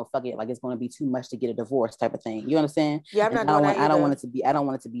point, like, no, fuck it, like it's going to be too much to get a divorce type of thing. You understand? Yeah, I'm And not doing that I don't want either. it to be. I don't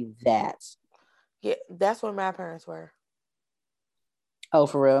want it to be that. Yeah, that's what my parents were, Oh,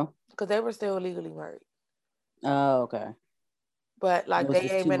 for real? because they were still legally married, Oh, okay. but like It was they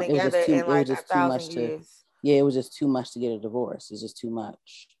just ain't too been much. It was together just too. in It was like a just too much thousand to. years. Yeah, it was just too much to get a divorce. It's just too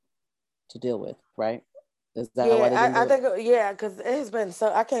much to deal with, right? Is that why they didn't Yeah, I do it? think because it has been so.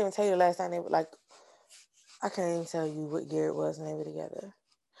 I can't even tell you the last time they were like. I can't even tell you what year it was when they were together.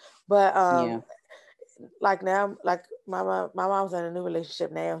 But Yeah. like now, like my mom's in a new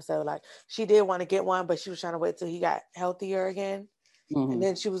relationship now, so like she did want to get one, but she was trying to wait till he got healthier again, and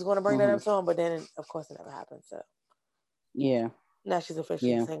then she was going to bring that up to him, but then of course it never happened. So Yeah. now she's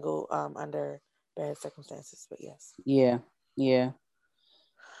officially Yeah. single, under bad circumstances. But yes. Yeah. Yeah.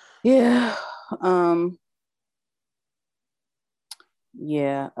 Yeah.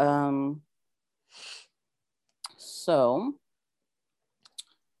 Yeah. So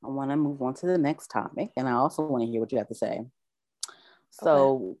I want to move on to the next topic, and I also want to hear what you have to say.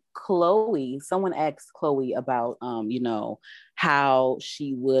 So Chloe, someone asked Chloe about, how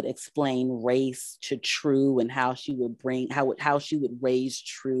she would explain race to True, and how she would how she would raise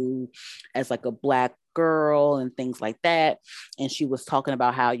True as like a Black girl and things like that. And she was talking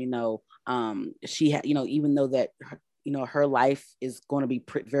about how, she had, even though that, her life is going to be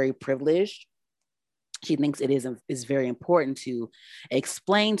very privileged, she thinks it is very important to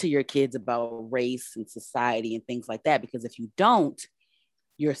explain to your kids about race and society and things like that, because if you don't,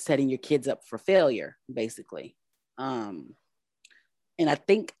 you're setting your kids up for failure, basically. And I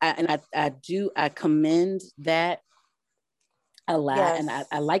think I commend that a lot. Yes. And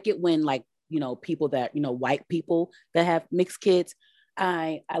I like it when, like, people that, white people that have mixed kids,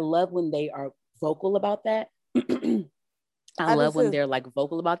 I love when they are vocal about that. I love when they're like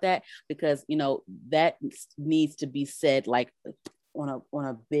vocal about that, because that needs to be said like on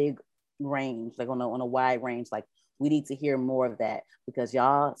a big range, like on a wide range. Like, we need to hear more of that, because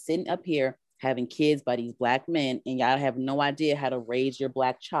y'all sitting up here having kids by these Black men, and y'all have no idea how to raise your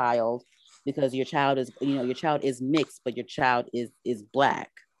Black child, because your child is mixed, but your child is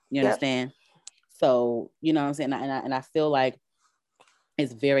Black. You understand? So, you know what I'm saying? And I feel like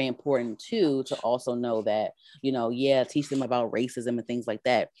it's very important too to also know that, teach them about racism and things like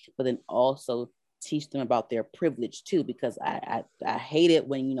that, but then also teach them about their privilege too, because I hate it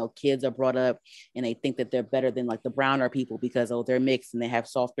when kids are brought up and they think that they're better than like the browner people because they're mixed and they have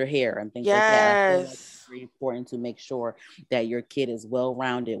softer hair and things like that. I feel like it's very important to make sure that your kid is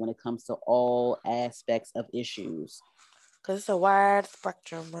well-rounded when it comes to all aspects of issues, because it's a wide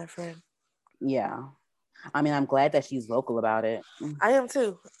spectrum, my friend. Yeah. I mean, I'm glad that she's vocal about it. I am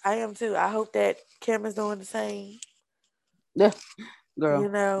too. I hope that Kim is doing the same. Yeah,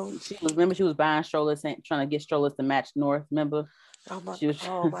 girl. She was buying strollers, trying to get strollers to match North. Remember? Oh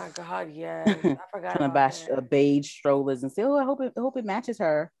my God! Yes, I forgot trying about to buy that. beige strollers and say, "Oh, I hope it matches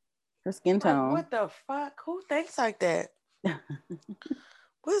her skin tone." Like, what the fuck? Who thinks like that?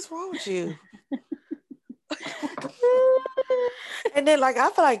 What's wrong with you? And then, like, I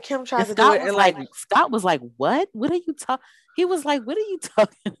feel like Kim tries to do it, and like Scott was like, "What? What are you talking?" He was like, "What are you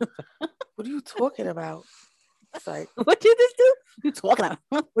talking about? What are you talking about?" It's like, what did this do? You talking about?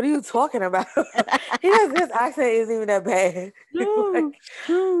 What are you talking about? His accent isn't even that bad. Like, I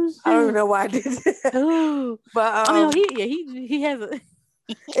don't even know why I did that. But I mean, he has a.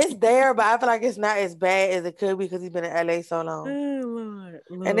 It's there, but I feel like it's not as bad as it could be because he's been in LA so long. Oh, Lord,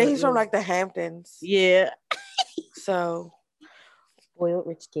 and then he's from like the Hamptons. Yeah. So Spoiled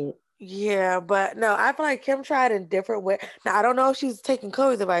rich kid. Yeah, but no, I feel like Kim tried in different ways. Now I don't know if she's taking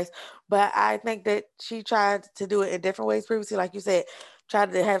Chloe's advice, but I think that she tried to do it in different ways previously. Like you said,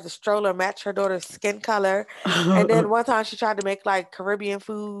 tried to have the stroller match her daughter's skin color, and then one time she tried to make like Caribbean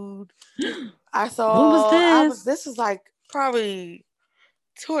food. I When was saw. this? This was like probably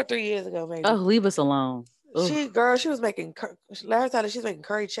 2 or 3 years ago, maybe. Oh, leave us alone. She was making. Last time she's making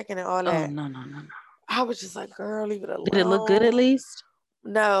curry chicken and all that. Oh no. I was just like, girl, leave it alone. Did it look good at least?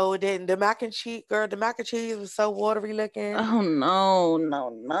 No, it didn't. The mac and cheese, girl, the mac and cheese was so watery looking. Oh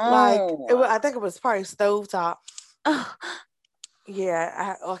no. Like I think it was probably stovetop. Oh.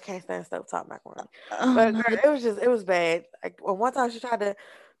 Yeah, I can't stand stovetop macaroni. Oh, But no. girl, it was bad. Like one time she tried to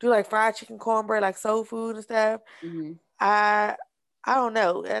do like fried chicken cornbread, like soul food and stuff. Mm-hmm. I don't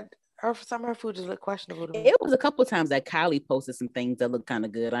know. Some of her food just looked questionable to me. It was a couple of times that Kylie posted some things that looked kind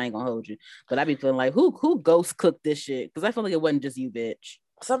of good. I ain't gonna hold you, but I be feeling like who ghost cooked this shit? Because I feel like it wasn't just you, bitch.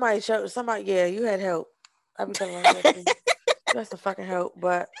 Somebody. Yeah, you had help. I be feeling like that too. That's some fucking help,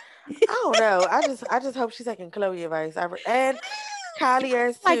 but I don't know. I just hope she's taking Chloe advice. And Kylie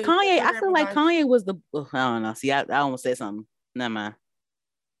as too. Like Kanye, I feel like Kanye was the. I don't know. See, I almost said something. Never mind.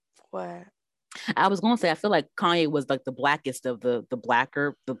 What? I was gonna say I feel like Kanye was like the blackest of the black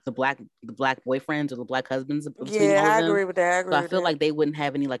boyfriends or the black husbands. Yeah, I agree with that. I feel like they wouldn't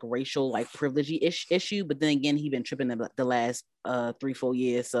have any like racial like privilege issue. But then again, he been tripping the last 3-4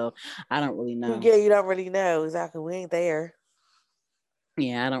 years, so I don't really know. Yeah, you don't really know exactly. We ain't there.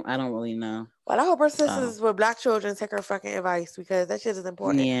 Yeah, I don't really know. Well, I hope her sisters with black children take her fucking advice because that shit is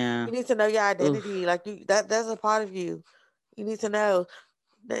important. Yeah, you need to know your identity. Oof. Like that's a part of you. You need to know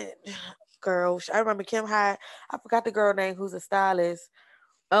that. Girl, I remember Kim had. I forgot the girl name who's a stylist.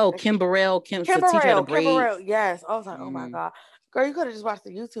 Oh, Kim Burrell. Kim Burrell. Yes. I was like, oh my god, girl, you could have just watched the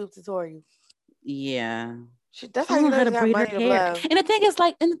YouTube tutorial. Yeah. That's how you know to braid her hair. And the thing is,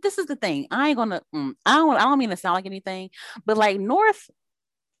 like, and this is the thing. I ain't gonna. I don't mean to sound like anything, but like North,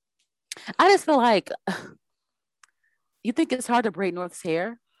 I just feel like you think it's hard to braid North's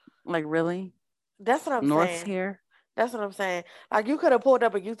hair. Like, really? That's what I'm saying. North's hair. That's what I'm saying. Like, you could have pulled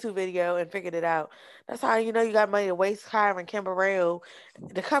up a YouTube video and figured it out. That's how you know you got money to waste hiring Kim Burrell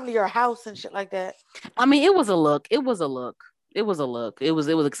to come to your house and shit like that. I mean, it was a look. It was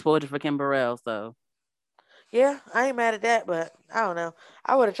exposure for Kim Burrell. So yeah, I ain't mad at that, but I don't know.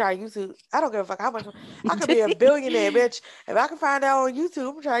 I would have tried YouTube. I don't give a fuck how much. I could be a billionaire, bitch. If I can find out on YouTube,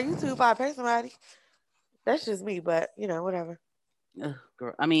 I'm gonna try YouTube if I pay somebody. That's just me, but you know, whatever. Ugh,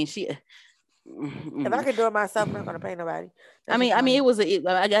 girl, I mean, if I could do it myself, I'm not gonna pay nobody. I mean, it was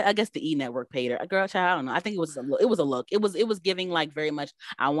I guess the E Network paid her. Girl, child, I don't know. I think it was a look. It was giving like very much.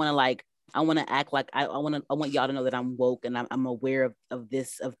 I want to act like I want y'all to know that I'm woke and I'm aware of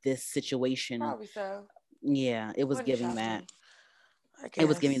this situation. Probably so. Yeah, it was giving that. It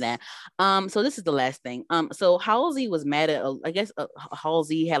was giving that. So this is the last thing. So Halsey was mad at, I guess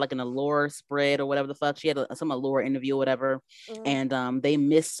Halsey had like an Allure spread or whatever the fuck. She had some Allure interview or whatever, and they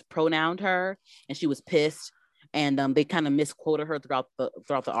mispronounced her, and she was pissed. And they kind of misquoted her throughout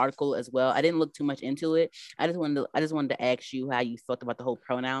the article as well. I didn't look too much into it. I just wanted to ask you how you felt about the whole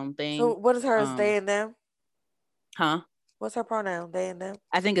pronoun thing. So what is hers? They and them? Huh? What's her pronoun? They and them?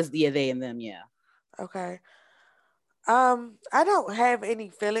 I think it's they and them. Yeah. Okay. I don't have any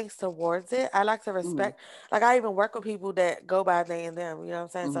feelings towards it. I like to respect, like I even work with people that go by they and them, you know what I'm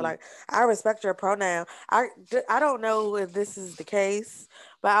saying? So like, I respect your pronoun. I don't know if this is the case,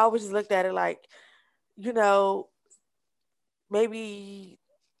 but I always just looked at it like, you know, maybe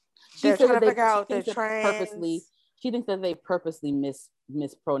they're trying to figure out the trans. She thinks that they purposely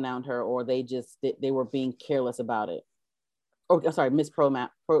mispronounced her, or they were being careless about it. Or sorry,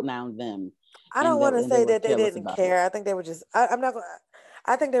 mispronounced them. I don't want to say that they didn't care. I think they were just. I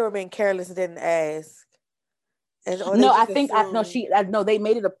think they were being careless and didn't ask. No, they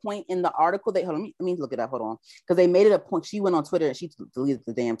made it a point in the article. Let me look it up. Hold on, because they made it a point. She went on Twitter and she deleted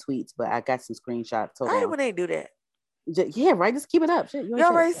the damn tweets, but I got some screenshots. Hold on. When they do that? Yeah, right. Just keep it up. Shit, you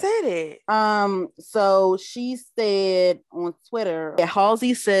already said it. So she said on Twitter,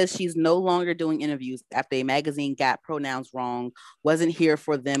 Halsey says she's no longer doing interviews after a magazine got pronouns wrong. Wasn't here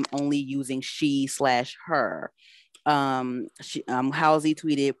for them, only using she/her. Halsey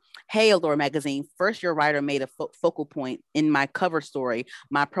tweeted, "Hey, Allure magazine. First, your writer made a focal point in my cover story,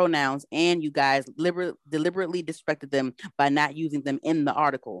 my pronouns, and you guys deliberately disrespected them by not using them in the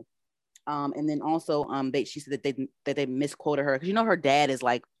article." And then also, she said that they misquoted her because her dad is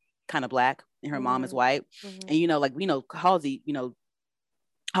like kind of black and her mom is white, and Halsey,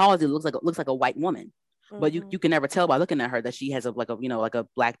 Halsey looks like a white woman. but you can never tell by looking at her that she has like a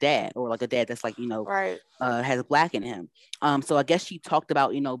black dad, or like a dad that's like, right. Has black in him. So I guess she talked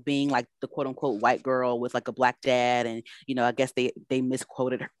about, being like the quote unquote white girl with like a black dad. And, I guess they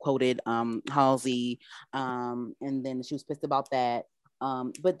misquoted quoted Halsey. And then she was pissed about that.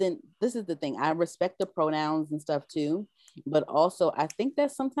 But then this is the thing. I respect the pronouns and stuff too. But also I think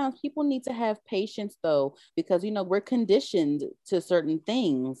that sometimes people need to have patience though, because, we're conditioned to certain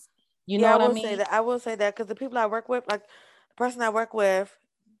things. You know what I mean? Say that. I will say that because the people I work with, like the person I work with,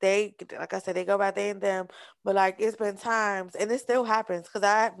 they, like I said, they go by they and them. But like it's been times, and it still happens because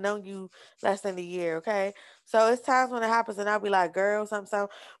I've known you less than a year. Okay, so it's times when it happens, and I'll be like, "Girl, something."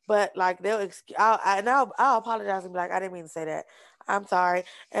 But like I'll apologize and be like, "I didn't mean to say that. I'm sorry."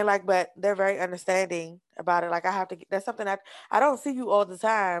 And like, but they're very understanding about it. Like I have to. That's something that I don't see you all the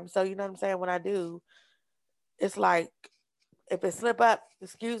time, so you know what I'm saying. When I do, it's like, if it slip up,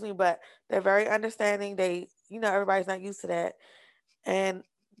 excuse me, but they're very understanding. They, everybody's not used to that, and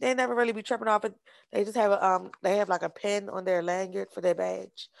they never really be tripping off it. They just have they have like a pin on their lanyard for their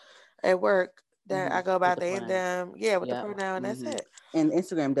badge at work that I go by they and them, with the pronoun. That's it. And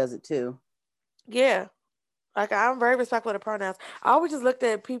Instagram does it too. Yeah. Like I'm very respectful of the pronouns. I always just looked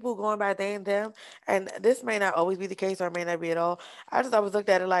at people going by they and them, and this may not always be the case, or it may not be at all. I just always looked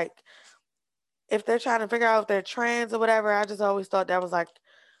at it like, if they're trying to figure out if they're trans or whatever, I just always thought that was like,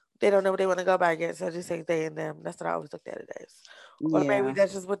 they don't know what they want to go by again, so I just say they and them. That's what I always looked at it as. Or maybe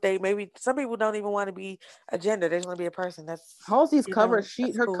that's just what maybe some people don't even want to be a gender. They just want to be a person. That's Halsey's cover.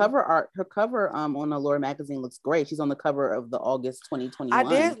 Her cover art, her cover on Allure magazine looks great. She's on the cover of the August 2021.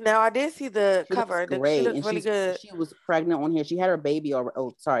 I did see the cover. Great. She looks really good. She was pregnant on here. She had her baby already.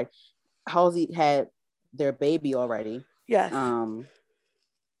 Oh, sorry. Halsey had their baby already. Yes.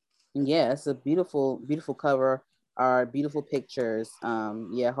 Yeah, it's a beautiful, beautiful cover. Are beautiful pictures.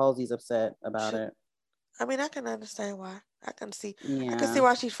 Halsey's upset about it. I mean, I can understand why. I can see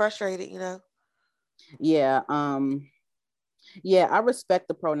why she's frustrated, Yeah. I respect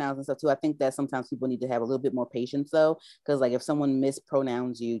the pronouns and stuff too. I think that sometimes people need to have a little bit more patience though, because like if someone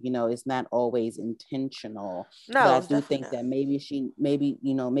mispronouns you, it's not always intentional. No, but I do think that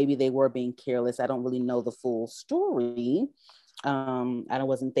maybe they were being careless. I don't really know the full story. I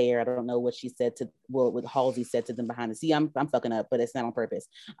wasn't there. I don't know what she said what Halsey said to them behind the scenes. I'm fucking up, but it's not on purpose.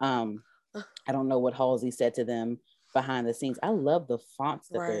 I don't know what Halsey said to them behind the scenes. I love the fonts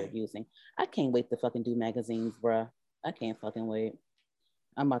that they're using. I can't wait to fucking do magazines, bruh. I can't fucking wait.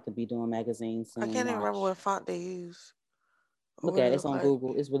 I'm about to be doing magazines soon. I can't even remember what font they use. Look at it. It's on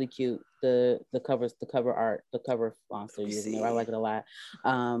Google. It's really cute. The cover art, the cover fonts they're using. I like it a lot.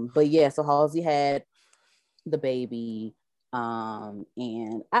 But yeah, so Halsey had the baby.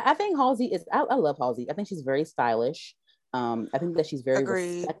 And I think Halsey is, I love Halsey. I think she's very stylish. I think that she's very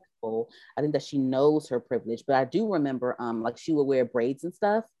respectful. I think that she knows her privilege. But I do remember, like she would wear braids and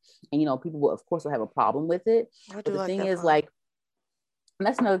stuff, and people will, of course, will have a problem with it. But the thing is, like, and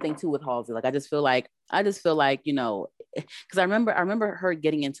that's another thing too with Halsey. Like, I just feel like, because I remember her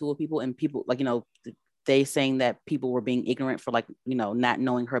getting into it with people, and people like, they saying that people were being ignorant for like, not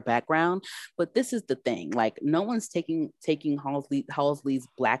knowing her background. But this is the thing, like no one's taking Halsey's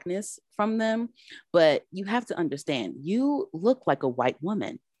blackness from them, but you have to understand, you look like a white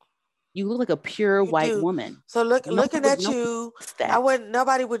woman. You look like a pure white woman. So looking at you,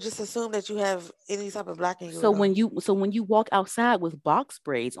 nobody would just assume that you have any type of black in you. So when you walk outside with box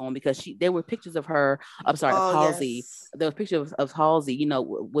braids on, because there were pictures of her, of Halsey. Yes. There was pictures of Halsey,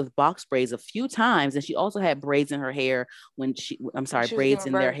 with box braids a few times, and she also had braids in her hair braids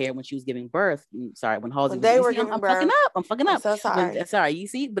in their hair when she was giving birth. When Halsey I'm fucking up. So sorry. Sorry, you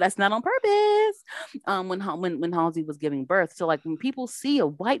see, but that's not on purpose. When Halsey was giving birth. So like when people see a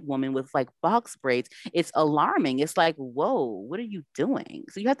white woman with like box braids, it's alarming. It's like, whoa, what are you doing?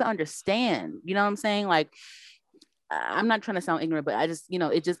 So you have to understand, you know what I'm saying? Like, I'm not trying to sound ignorant, but I just,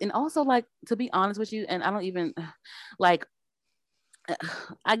 it just, and also like, to be honest with you, and I don't even like,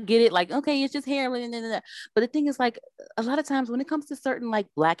 I get it. Like, okay, it's just hair. But the thing is, like, a lot of times when it comes to certain like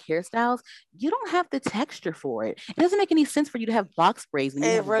black hairstyles, you don't have the texture for it. It doesn't make any sense for you to have box braids when you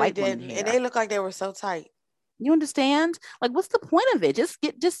have white woman hair. And they look like they were so tight. You understand? Like, what's the point of it? Just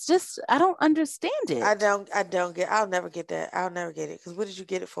I don't understand it. I'll never get that. I'll never get it. Because what did you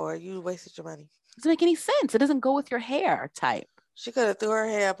get it for? You wasted your money. It doesn't make any sense. It doesn't go with your hair type. She could have threw her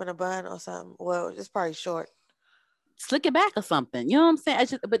hair up in a bun or something. Well, it's probably short. slick it back or something. You know what I'm saying?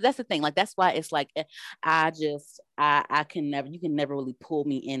 But that's the thing. Like that's why it's like I can never, you can never really pull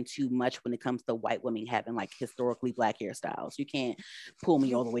me in too much when it comes to white women having like historically black hairstyles. You can't pull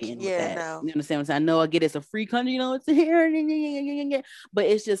me all the way in with that. No. You understand what I'm saying? I know I get it's a free country, you know, it's here, but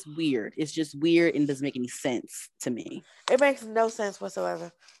it's just weird. It's just weird and doesn't make any sense to me. It makes no sense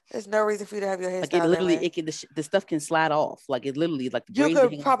whatsoever. There's no reason for you to have your hairstyle. Like it literally, it can the stuff can slide off. Like it literally, like the you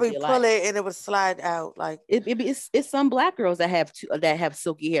could probably pull it and it would slide out. Like it's some black girls that have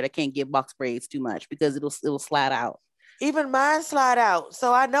silky hair that can't get box braids too much because it'll slide out. Even mine slide out,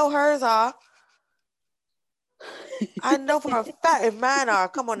 so I know hers are. I know for a fact if mine are.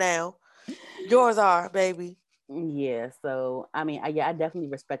 Come on now, yours are, baby. Yeah, so I mean, I definitely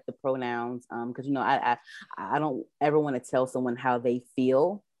respect the pronouns, because you know, I don't ever want to tell someone how they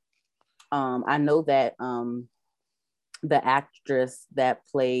feel. I know that the actor that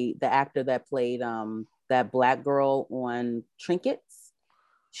played that black girl on Trinkets,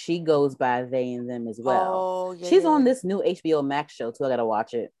 she goes by they and them as well. Oh, yeah, she's on this new HBO Max show too. I gotta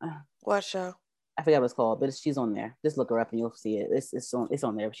watch it. What show? I forget what it's called, but she's on there. Just look her up and you'll see it. It's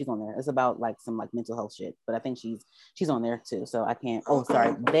on there. She's on there. It's about like some like mental health shit, but I think she's on there too. So I can't. Oh,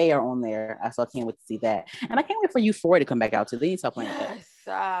 sorry, they are on there. So I can't wait to see that, and I can't wait for Euphoria to come back out too. They need to stop playing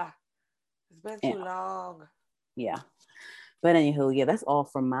that. It's been too long. Yeah. But anywho, yeah, that's all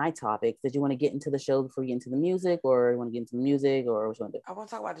for my topics. Did you want to get into the show before you get into the music, or you want to get into the music, or what you want to do? I want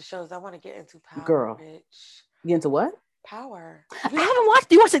to talk about the shows. I want to get into Power. Girl, bitch. Get into what? Power. I haven't watched.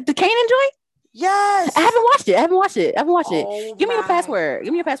 Do you watch it? The Kanan joint? Yes. I haven't watched it. Oh, Give me your password.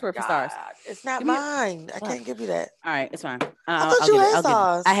 Give me your password for stars. It's not mine. I can't give you that. All right, it's fine. I thought you had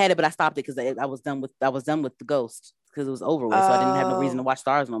stars. I had it, but I stopped it because I was done with the Ghost because it was over with, so I didn't have no reason to watch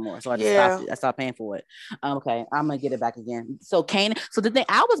stars no more. So I just stopped it. I stopped paying for it. Okay, I'm gonna get it back again. So Kanan. So the thing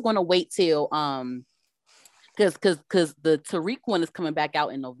I was gonna wait till because the Tariq one is coming back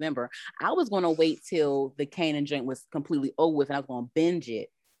out in November. I was gonna wait till the Kanan joint was completely over with, and I was gonna binge it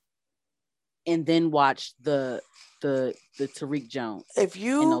and then watch the Tariq Jones. If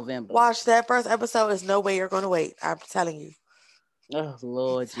you watch that first episode, there's no way you're going to wait. I'm telling you. Oh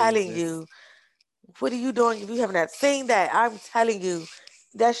Lord, telling you. What are you doing if you haven't seen that? I'm telling you,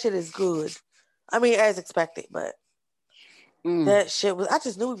 that shit is good. I mean, as expected, but that shit was. I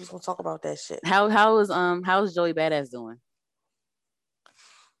just knew we was going to talk about that shit. How's Joey Badass doing?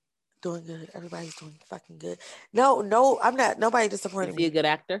 Doing good. Everybody's doing fucking good. No, I'm not. Nobody disappointed me. Is he a good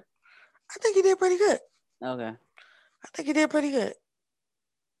actor? I think he did pretty good. Okay. I think he did pretty good.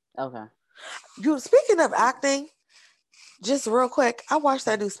 Okay. Speaking of acting, just real quick, I watched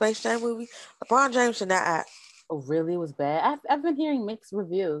that new Space Jam movie. LeBron James should not act. Oh, really? It was bad? I've been hearing mixed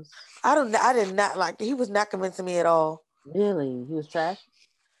reviews. I did not like it. He was not convincing me at all. Really? He was trash?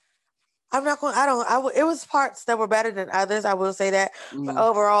 I'm not going. It was parts that were better than others. I will say that. But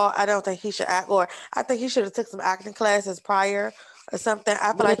overall, I don't think he should act. Or I think he should have took some acting classes prior or something.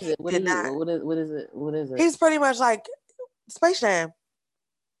 I feel like he did not. What is it? He's pretty much like Space Jam.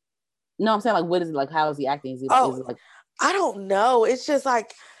 No, I'm saying like, what is it like? How is he acting? Is it like? I don't know. It's just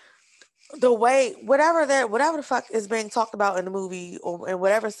like the way whatever the fuck is being talked about in the movie or in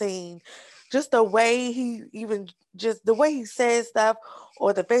whatever scene. Just the way the way he says stuff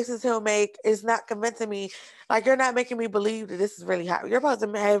or the faces he'll make is not convincing me. Like, you're not making me believe that this is really happening. You're supposed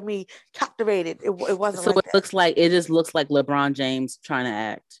to have me captivated. It wasn't. So like it just looks like LeBron James trying to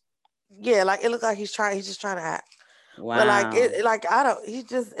act. Yeah, like it looks like he's just trying to act. Wow. But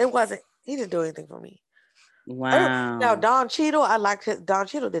he didn't do anything for me. Wow. Now Don Cheadle, I liked it. Don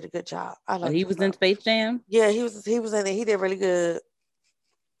Cheadle did a good job. He was in Space Jam? Yeah, he was in it. He did really good.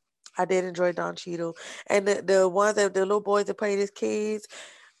 I did enjoy Don Cheadle. And the ones that the little boys that played his kids,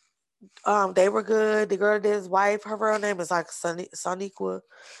 they were good. The girl that did his wife, her real name is like Soniqua.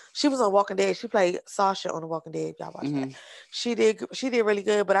 She was on Walking Dead. She played Sasha on The Walking Dead. Y'all watch that. She did really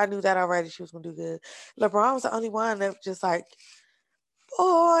good, but I knew that already. She was gonna do good. LeBron was the only one that just like,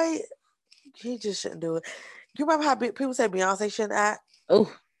 boy, he just shouldn't do it. You remember how people say Beyonce shouldn't act?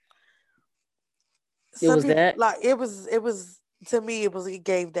 Oh, that? Like it was. To me, it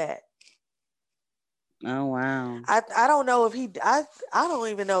gave that. Oh wow! I don't know if I don't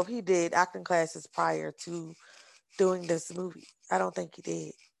even know if he did acting classes prior to doing this movie. I don't think he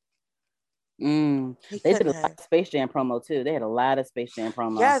did. They did a lot of Space Jam promo too. They had a lot of Space Jam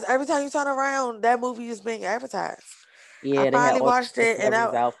promo. Yes, every time you turn around, that movie is being advertised. Yeah, I finally watched it, and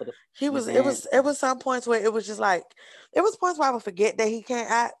it was some points where it was just like it was points where I would forget that he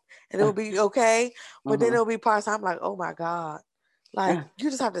can't act, and it would be okay, but then it'll be parts I'm like, oh my god. Like, you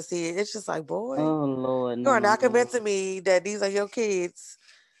just have to see it. It's just like, boy. Oh, Lord. You are not convincing me that these are your kids.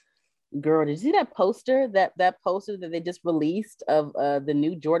 Girl, did you see that poster? That poster that they just released of the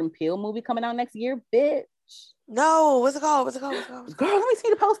new Jordan Peele movie coming out next year, bitch. No, what's it called? What's it called? What's it called? What's it called? Girl, let me see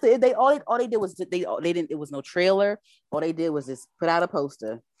the poster. They all they did was they didn't. It was no trailer. All they did was just put out a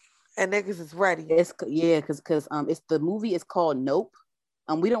poster. And niggas is ready. It's because it's the movie is called Nope.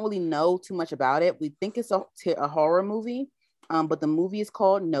 We don't really know too much about it. We think it's a horror movie. But the movie is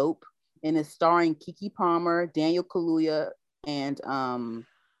called Nope, and it's starring Keke Palmer, Daniel Kaluuya, and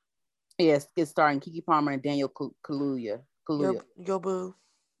yes, it's starring Keke Palmer and Daniel Kaluuya. Your boo.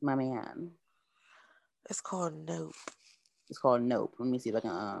 My man. It's called Nope. It's called Nope. Let me see if I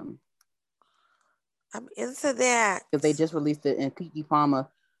can I'm into that. because they just released it, and Keke Palmer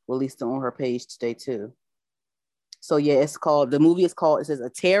released it on her page today too. So yeah, the movie is called, it says, A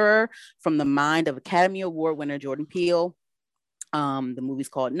Terror from the Mind of Academy Award winner Jordan Peele. The movie's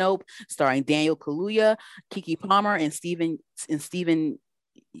called Nope, starring Daniel Kaluuya, Keke Palmer, and Stephen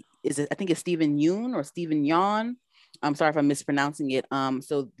I think it's Stephen Yeun or Stephen Yeun. I'm sorry if I'm mispronouncing it.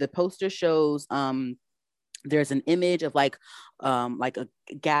 So the poster shows there's an image of like a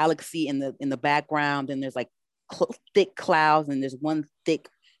galaxy in the background, and there's like thick clouds, and there's one thick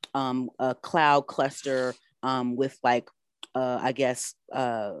cloud cluster with like I guess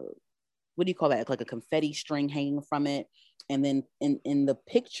what do you call that? Like a confetti string hanging from it. And then in the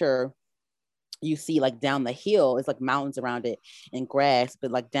picture, you see like down the hill, it's like mountains around it and grass,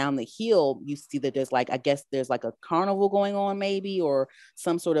 but like down the hill, you see that there's like, I guess there's like a carnival going on maybe, or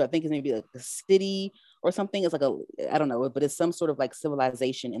some sort of, I think it's maybe like a city or something. It's like I don't know, but it's some sort of like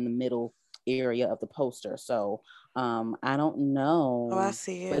civilization in the middle area of the poster. So I don't know. Oh, I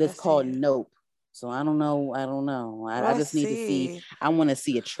see it. But it's called Nope. So I don't know. I just need to see. I want to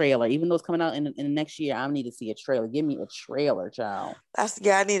see a trailer, even though it's coming out in the next year. I need to see a trailer. Give me a trailer, child. I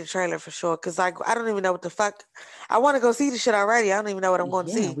need a trailer for sure. Cause I don't even know what the fuck. I want to go see the shit already. I don't even know what I'm going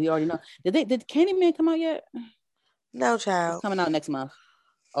to see. We already know. Did Candyman come out yet? No, child. It's coming out next month,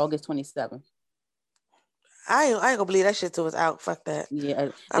 August 27th. I ain't gonna believe that shit till it's out. Fuck that.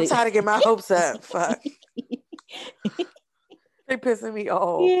 Yeah, I'm tired of getting my hopes up. Fuck. They pissing me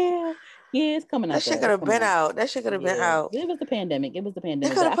off. Yeah, it's coming out. That shit could have been out. That shit could have been out. It was the pandemic. They could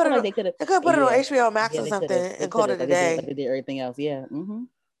have put it. They could have put it on HBO Max or something and called it a day. Like they did everything else. Yeah. Mm-hmm.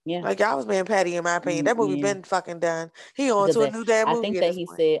 Yeah. Like y'all was being petty in my opinion. That movie been fucking done. He on to a new damn movie. I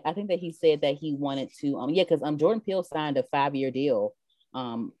think that he said that he wanted to because Jordan Peele signed a 5-year deal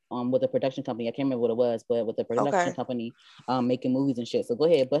with a production company. I can't remember what it was, but with the production company making movies and shit. So go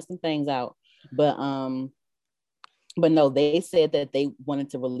ahead, busting things out. But no, they said that they wanted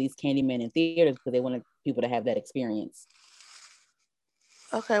to release Candyman in theaters because they wanted people to have that experience.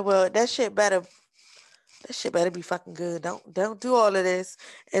 Okay, well, that shit better be fucking good. Don't do all of this,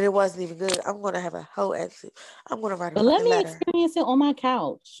 and it wasn't even good. I'm gonna have a whole exit. I'm gonna write a letter. Let me experience it on my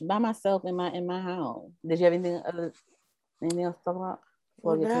couch by myself in my house. Did you have anything else to talk about?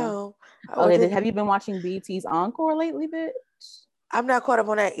 Well, no. Okay, have you been watching BET's Encore lately, bitch? I'm not caught up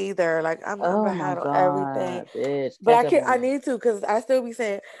on that either. Like I'm behind on everything. Bitch, but I need to because I still be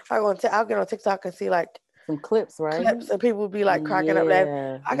saying I'll get on TikTok and see like some clips, right? And people be like cracking up.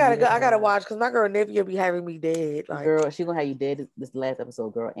 That I gotta watch because my girl Nivea be having me dead. Like, girl, she gonna have you dead this last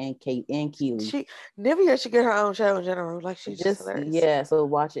episode, girl. And Kate and Keely. Nivea should get her own show in general. Like she's just hilarious. Yeah. So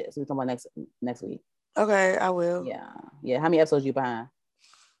watch it. So we talk about next week. Okay, I will. Yeah. How many episodes you behind?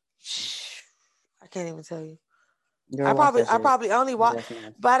 I can't even tell you. Girl, I probably only watched.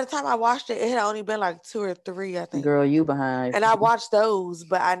 By the time I watched it, it had only been like 2 or 3, I think. Girl, you behind. And I watched those,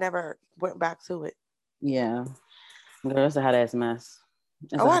 but I never went back to it. Yeah, girl, that's a hot ass mess.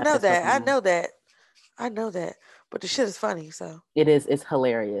 I know that. I know that. But the shit is funny, so it is. It's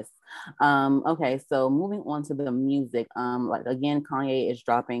hilarious. Okay, so moving on to the music. Like again, Kanye is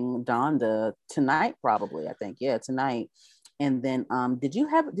dropping Donda tonight, probably. I think, tonight. And then, did you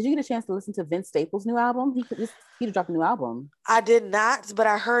get a chance to listen to Vince Staples' new album? He dropped a new album. I did not, but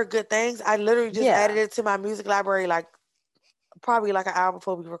I heard good things. I literally just added it to my music library, like probably like an hour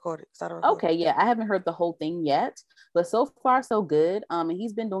before we recorded. Okay, yeah, I haven't heard the whole thing yet, but so far so good. And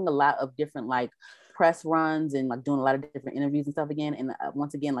he's been doing a lot of different like press runs and like doing a lot of different interviews and stuff again. And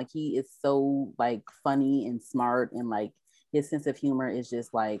once again, like he is so like funny and smart and like. His sense of humor is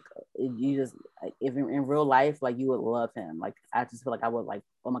just like if in real life, like you would love him. Like I just feel like I would like,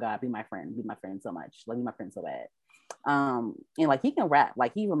 oh my God, be my friend so much. Like be my friend so bad. And like he can rap.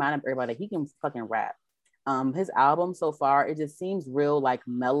 Like he reminded everybody he can fucking rap. His album so far, it just seems real like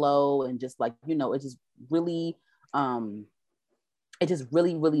mellow and just like, it's just really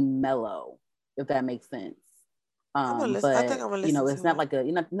really mellow, if that makes sense. I'm gonna listen. I think I'm gonna listen It's to not it.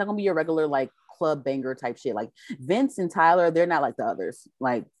 like not gonna be a regular like club banger type shit. Like Vince and Tyler, they're not like the others.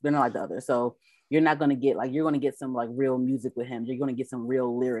 Like they're not like the others. So you're not gonna get like you're gonna get some like real music with him. You're gonna get some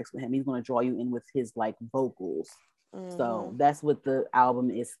real lyrics with him. He's gonna draw you in with his like vocals. So that's what the album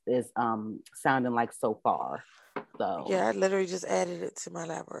is sounding like so far. So yeah, I literally just added it to my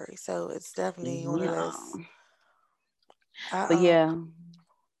library, so it's definitely on the list. But yeah.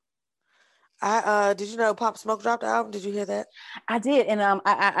 Did you know Pop Smoke dropped the album? Did you hear that? I did, and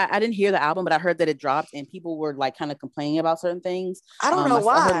I didn't hear the album, but I heard that it dropped, and people were like kind of complaining about certain things. I don't know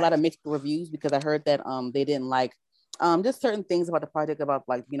why. I heard a lot of mixed reviews because I heard that they didn't like just certain things about the project, about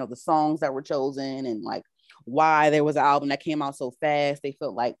like the songs that were chosen and like why there was an album that came out so fast. They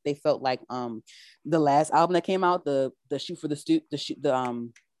felt like the last album that came out, the Shoot for the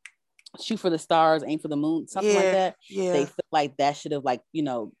Shoot for the Stars, Aim for the Moon, something like that. Yeah. They felt like that should have like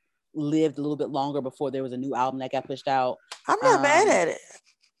lived a little bit longer before there was a new album that got pushed out. I'm not mad at it.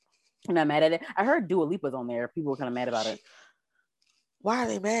 I'm not mad at it. I heard Dua Lipa's on there. People were kind of mad about it. Why are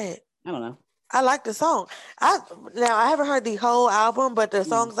they mad? I don't know. I like the song. I haven't heard the whole album, but the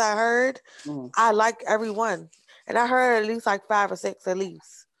songs I heard, I like every one. And I heard at least like 5 or 6 at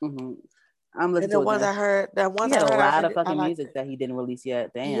least. I'm listening to the ones I heard. The ones he had I heard, a lot of fucking music that he didn't release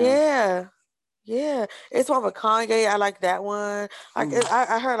yet. Damn. Yeah. It's one with Kanye. I like that one. Like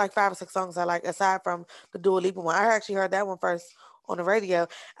I heard like 5 or 6 songs I like aside from the Dua Lipa one. I actually heard that one first on the radio.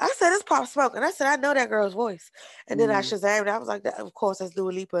 I said it's Pop Smoke, and I said I know that girl's voice. And then I Shazammed. I was like, of course that's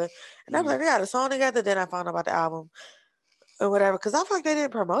Dua Lipa. And I was like, they got a song together. Then I found out about the album or whatever, because I feel like they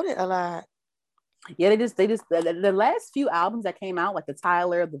didn't promote it a lot. Yeah, they just the last few albums that came out, like the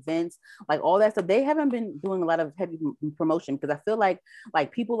Tyler, the Vince, like all that stuff, they haven't been doing a lot of heavy promotion because I feel like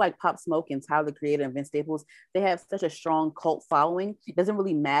people like Pop Smoke and Tyler the Creator and Vince Staples, they have such a strong cult following. It doesn't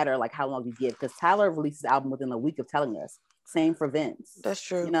really matter like how long you give, because Tyler releases the album within a week of telling us. Same for Vince. That's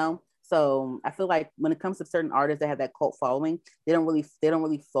true. So I feel like when it comes to certain artists that have that cult following, they don't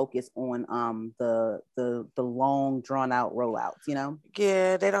really focus on the long drawn out rollouts,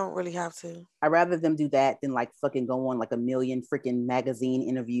 Yeah, they don't really have to. I'd rather them do that than like fucking go on like a million freaking magazine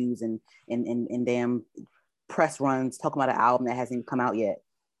interviews and damn press runs talking about an album that hasn't even come out yet.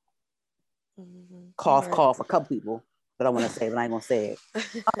 Cough, a couple people that I want to say, but I ain't gonna say it.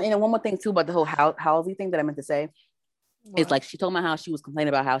 And then one more thing too about the whole Halsey thing that I meant to say. It's like she told me how she was complaining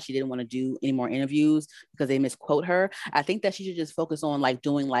about how she didn't want to do any more interviews because they misquote her. I think that she should just focus on like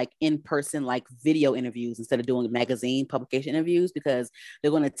doing like in-person like video interviews instead of doing magazine publication interviews, because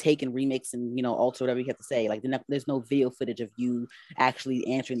they're going to take and remix and alter whatever you have to say. Like there's no video footage of you actually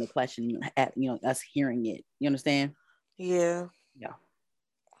answering the question at us hearing it. You understand? Yeah. Yeah.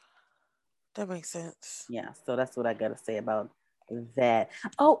 That makes sense. Yeah. So that's what I got to say about that.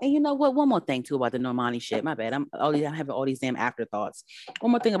 Oh, and you know what? One more thing too about the Normani shit. My bad. I'm having all these damn afterthoughts.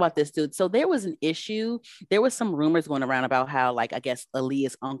 One more thing about this too. So there was an issue. There was some rumors going around about how, like, I guess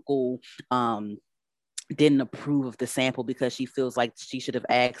Aaliyah's uncle didn't approve of the sample because she feels like she should have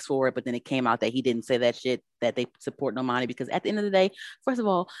asked for it, but then it came out that he didn't say that shit, that they support Normani, because at the end of the day, first of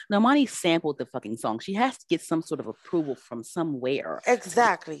all, Normani sampled the fucking song. She has to get some sort of approval from somewhere.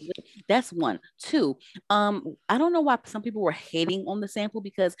 Exactly. That's one. Two, I don't know why some people were hating on the sample,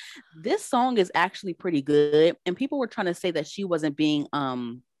 because this song is actually pretty good, and people were trying to say that she wasn't being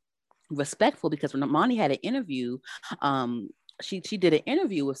respectful, because when Normani had an interview, she did an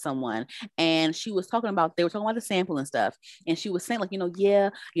interview with someone, and they were talking about the sample and stuff, and she was saying like,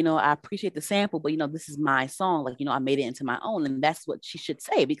 I appreciate the sample, but this is my song, like, I made it into my own. And that's what she should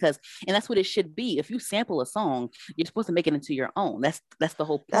say, because that's what it should be. If you sample a song, you're supposed to make it into your own. That's the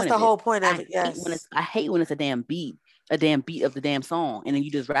whole point. That's the whole point of it. Yes. I hate when it's a damn beat of the damn song, and then you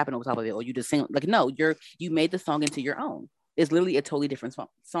just rapping over top of it, or you just sing like, no, you made the song into your own. It's literally a totally different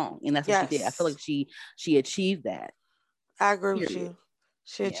song, and that's what she did. I feel like she achieved that. I agree with you.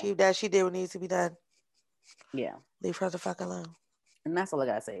 She achieved that. She did what needs to be done. Yeah. Leave her the fuck alone. And that's all I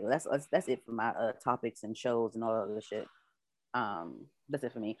gotta say. That's it for my topics and shows and all that other shit. That's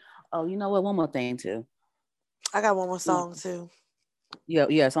it for me. Oh, you know what? One more thing too. I got one more song too. You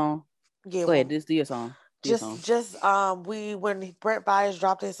got a song? Yeah. Go ahead. Just do your song. When Brent Byers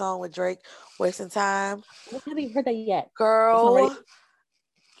dropped his song with Drake, "Wasting Time." I haven't heard that yet, girl.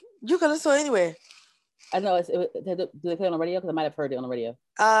 You can listen to it anywhere. I know. Do they play it on the radio? Because I might have heard it on the radio.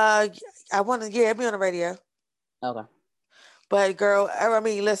 It'd be on the radio. Okay. But girl, I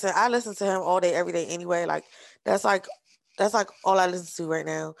mean, listen, I listen to him all day, every day anyway. Like that's like all I listen to right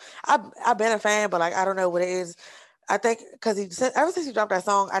now. I've been a fan, but like I don't know what it is. I think because ever since he dropped that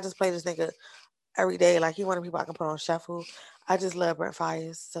song, I just play this nigga every day. Like he one of the people I can put on shuffle. I just love Brent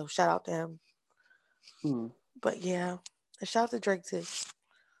Faiyaz, so shout out to him. But yeah, shout out to Drake too.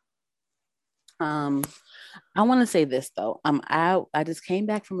 I want to say this though. I just came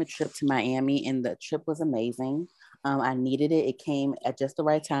back from a trip to Miami, and the trip was amazing. I needed it. It came at just the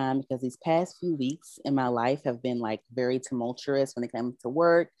right time because these past few weeks in my life have been like very tumultuous when it comes to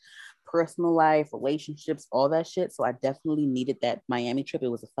work, personal life, relationships, all that shit. So I definitely needed that Miami trip. It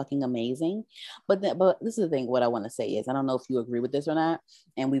was fucking amazing. But this is the thing. What I want to say is, I don't know if you agree with this or not,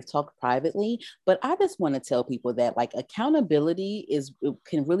 and we've talked privately, but I just want to tell people that like accountability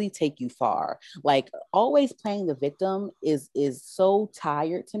can really take you far. Like always playing the victim is so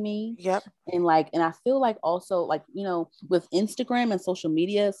tired to me. Yep. And I feel like also like, you know, with Instagram and social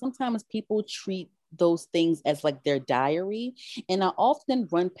media, sometimes people treat those things as like their diary. And I often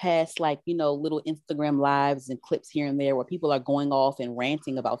run past like, you know, little Instagram lives and clips here and there where people are going off and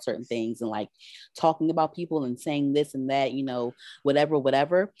ranting about certain things and like talking about people and saying this and that, you know, whatever.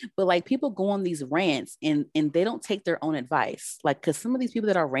 But like people go on these rants and they don't take their own advice. Like, cause some of these people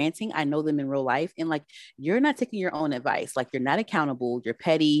that are ranting, I know them in real life, and like, you're not taking your own advice. Like you're not accountable, you're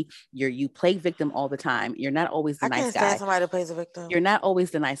petty, you play victim all the time. You're not always the nice guy. I can't stand somebody who plays a victim. You're not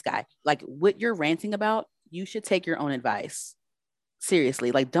always the nice guy. Like what you're ranting about, you should take your own advice.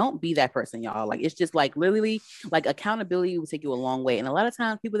 Seriously, like don't be that person, y'all. Like it's just like literally like accountability will take you a long way. And a lot of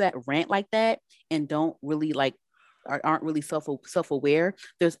times people that rant like that and don't really like aren't really self-aware,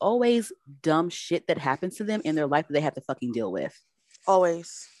 there's always dumb shit that happens to them in their life that they have to fucking deal with.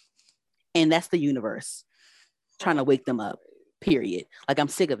 Always. And that's the universe trying to wake them up. Period. Like I'm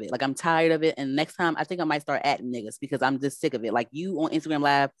sick of it. Like I'm tired of it. And next time I think I might start atting niggas because I'm just sick of it. Like you on Instagram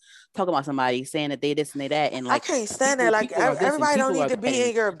Live talking about somebody saying that they this and they that, and like I can't stand that. Like everybody don't need to be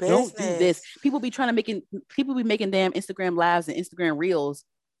in your business. Don't do this. People be making damn Instagram Lives and Instagram Reels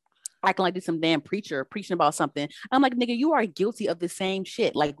acting like there's some damn preacher preaching about something. I'm like, nigga, you are guilty of the same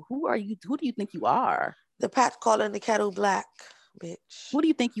shit. Like who are you? Who do you think you are? The Pat calling the kettle black. Bitch. Who do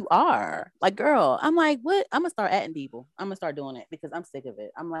you think you are? Like, girl, I'm like, what? I'm gonna start atting people. I'm gonna start doing it because I'm sick of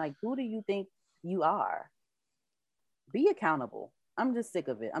it. I'm like, who do you think you are? Be accountable. I'm just sick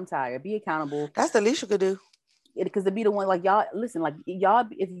of it. I'm tired. Be accountable. That's the least you could do. Because to be the one, like y'all, listen, like y'all,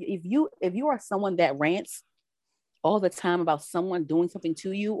 if you are someone that rants all the time about someone doing something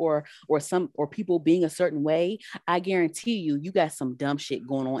to you or people being a certain way, I guarantee you got some dumb shit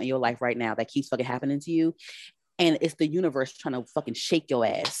going on in your life right now that keeps fucking happening to you. And it's the universe trying to fucking shake your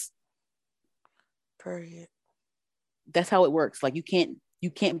ass. Period. That's how it works. Like you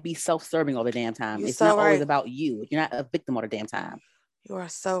can't be self-serving all the damn time. It's so not right. always about you. You're not a victim all the damn time. You are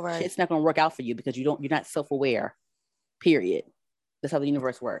so right. It's not gonna work out for you because you're not self-aware. Period. That's how the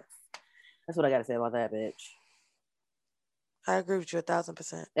universe works. That's what I gotta say about that, bitch. I agree with you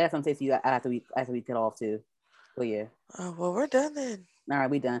 1,000%. That's something to you after we get off too. But yeah. Oh, well, we're done then. All right,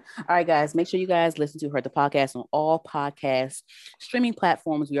 we done. All right, guys, make sure you guys listen to Heard the Podcast on all podcast streaming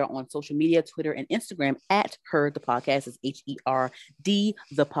platforms. We are on social media, Twitter and Instagram at Heard the Podcast. It's HERD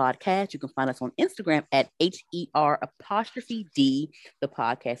the podcast. You can find us on Instagram at HER''D the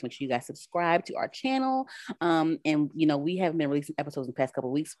podcast. Make sure you guys subscribe to our channel. And you know, we haven't been releasing episodes in the past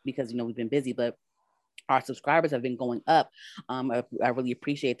couple of weeks because you know we've been busy, but our subscribers have been going up. I really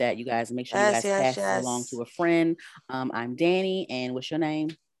appreciate that, you guys. Make sure you guys pass it along to a friend. I'm Danny, and what's your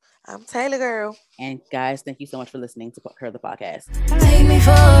name? I'm Taylor Girl. And guys, thank you so much for listening to Heard the Podcast. Take me for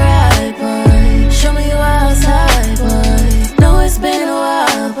a ride, boy. Show me you outside, boy. Know it's been a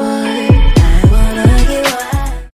while, boy.